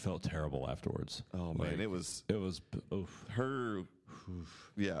 and then I felt terrible afterwards. Oh man, it was Oof. her.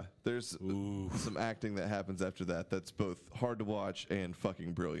 Yeah, there's some acting that happens after that that's both hard to watch and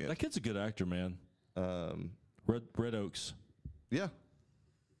fucking brilliant. That kid's a good actor, man. Red Oaks. Yeah,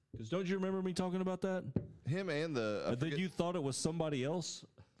 Because don't you remember me talking about that? him and the. I And then forget- you thought it was somebody else?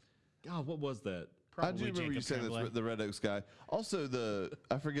 God, what was that? I do remember you Jacob saying Tremblay. this, the Red Oaks guy. Also,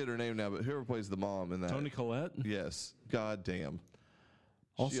 I forget her name now, but whoever plays the mom in that. Toni Collette. Yes. God damn.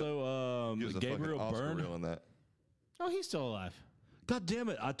 Also, He was a Gabriel fucking Oscar Byrne. reel in that. Oh, he's still alive. God damn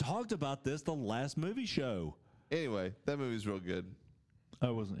it! I talked about this the last movie show. Anyway, that movie's real good.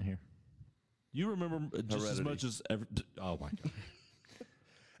 I wasn't here. You remember just as Heredity. much as ever. Oh my god!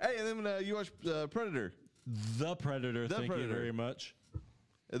 Hey, and then you watched Predator, The Predator. The Thank you Predator. very much.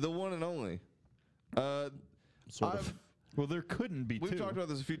 the one and only. Sort of. Well, there couldn't be We've two. talked about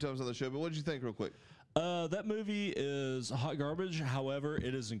this a few times on the show, but what did you think, real quick? That movie is hot garbage. However,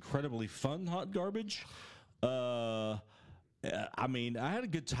 it is incredibly fun hot garbage. I mean, I had a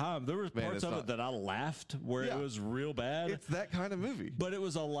good time. There was Man, parts it's of not- it that I laughed where Yeah. it was real bad. It's that kind of movie. But it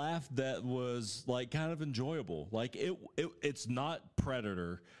was a laugh that was like kind of enjoyable. Like it's not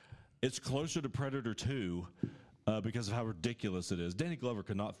Predator. It's closer to Predator 2 because of how ridiculous it is. Danny Glover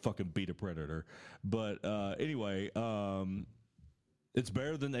could not fucking beat a Predator. But anyway, it's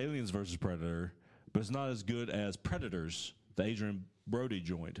better than Aliens versus Predator, but it's not as good as Predators, the Adrian Brody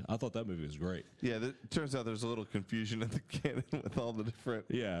joint. I thought that movie was great. Yeah, it turns out there's a little confusion in the canon with all the different.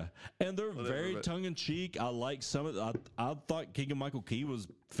 Yeah, and they're very but- tongue in cheek. I like some of. I thought Keegan Michael Key was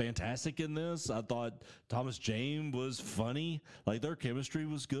fantastic in this. I thought Thomas Jane was funny. Like their chemistry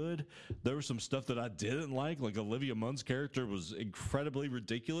was good. There was some stuff that I didn't like Olivia Munn's character was incredibly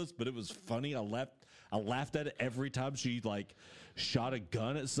ridiculous, but it was funny. I laughed at it every time she like shot a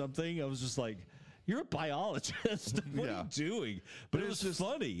gun at something. I was just like, you're a biologist. What Yeah. are you doing? But it was There's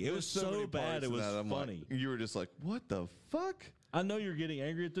funny. It there's was so many bad. parts It in was that I'm like- funny. you were just like, what the fuck? I know you're getting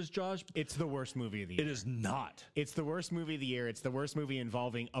angry at this, Josh. It's the worst movie of the year. It is not. It's the worst movie of the year. It's the worst movie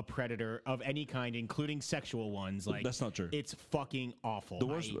involving a predator of any kind, including sexual ones. Like That's not true. It's fucking awful. The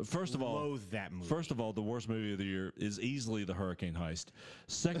worst. I First of all, loathe that movie. First of all, the worst movie of the year is easily The Hurricane Heist.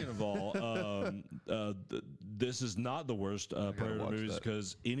 Second of all, this is not the worst Predator watch movies that.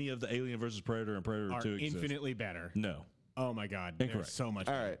 because any of the Alien versus Predator and Predator are 2 exist. infinitely better. No, Oh my god, Incorrect. there's so much.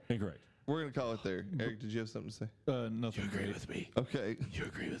 All right, incorrect. we're gonna call it there. Eric, did you have something to say? Nothing great. with me. Okay. You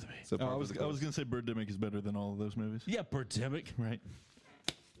agree with me? So I was gonna say Birdemic is better than all of those movies. Yeah, Birdemic. Right.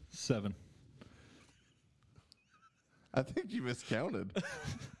 7. I think you miscounted.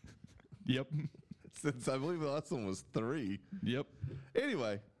 Yep. Since I believe the last one was 3. Yep.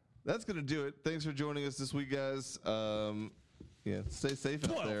 Anyway, that's gonna do it. Thanks for joining us this week, guys. Yeah, stay safe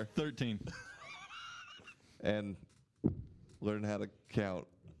out there 13. and learn how to count.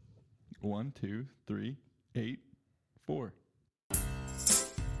 1, 2, 3, 8, 4.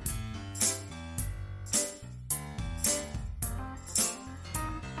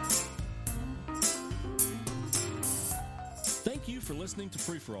 Thank you for listening to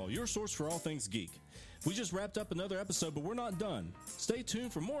Free For All, your source for all things geek. We just wrapped up another episode, but we're not done. Stay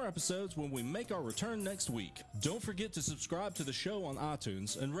tuned for more episodes when we make our return next week. Don't forget to subscribe to the show on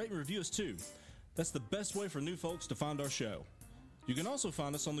iTunes and rate and review us too. That's the best way for new folks to find our show. You can also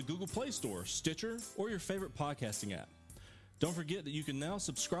find us on the Google Play Store, Stitcher, or your favorite podcasting app. Don't forget that you can now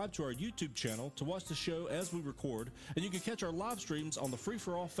subscribe to our YouTube channel to watch the show as we record, and you can catch our live streams on the Free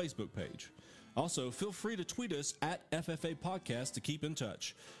For All Facebook page. Also, feel free to tweet us at FFA Podcast to keep in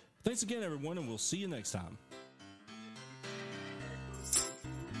touch. Thanks again, everyone, and we'll see you next time.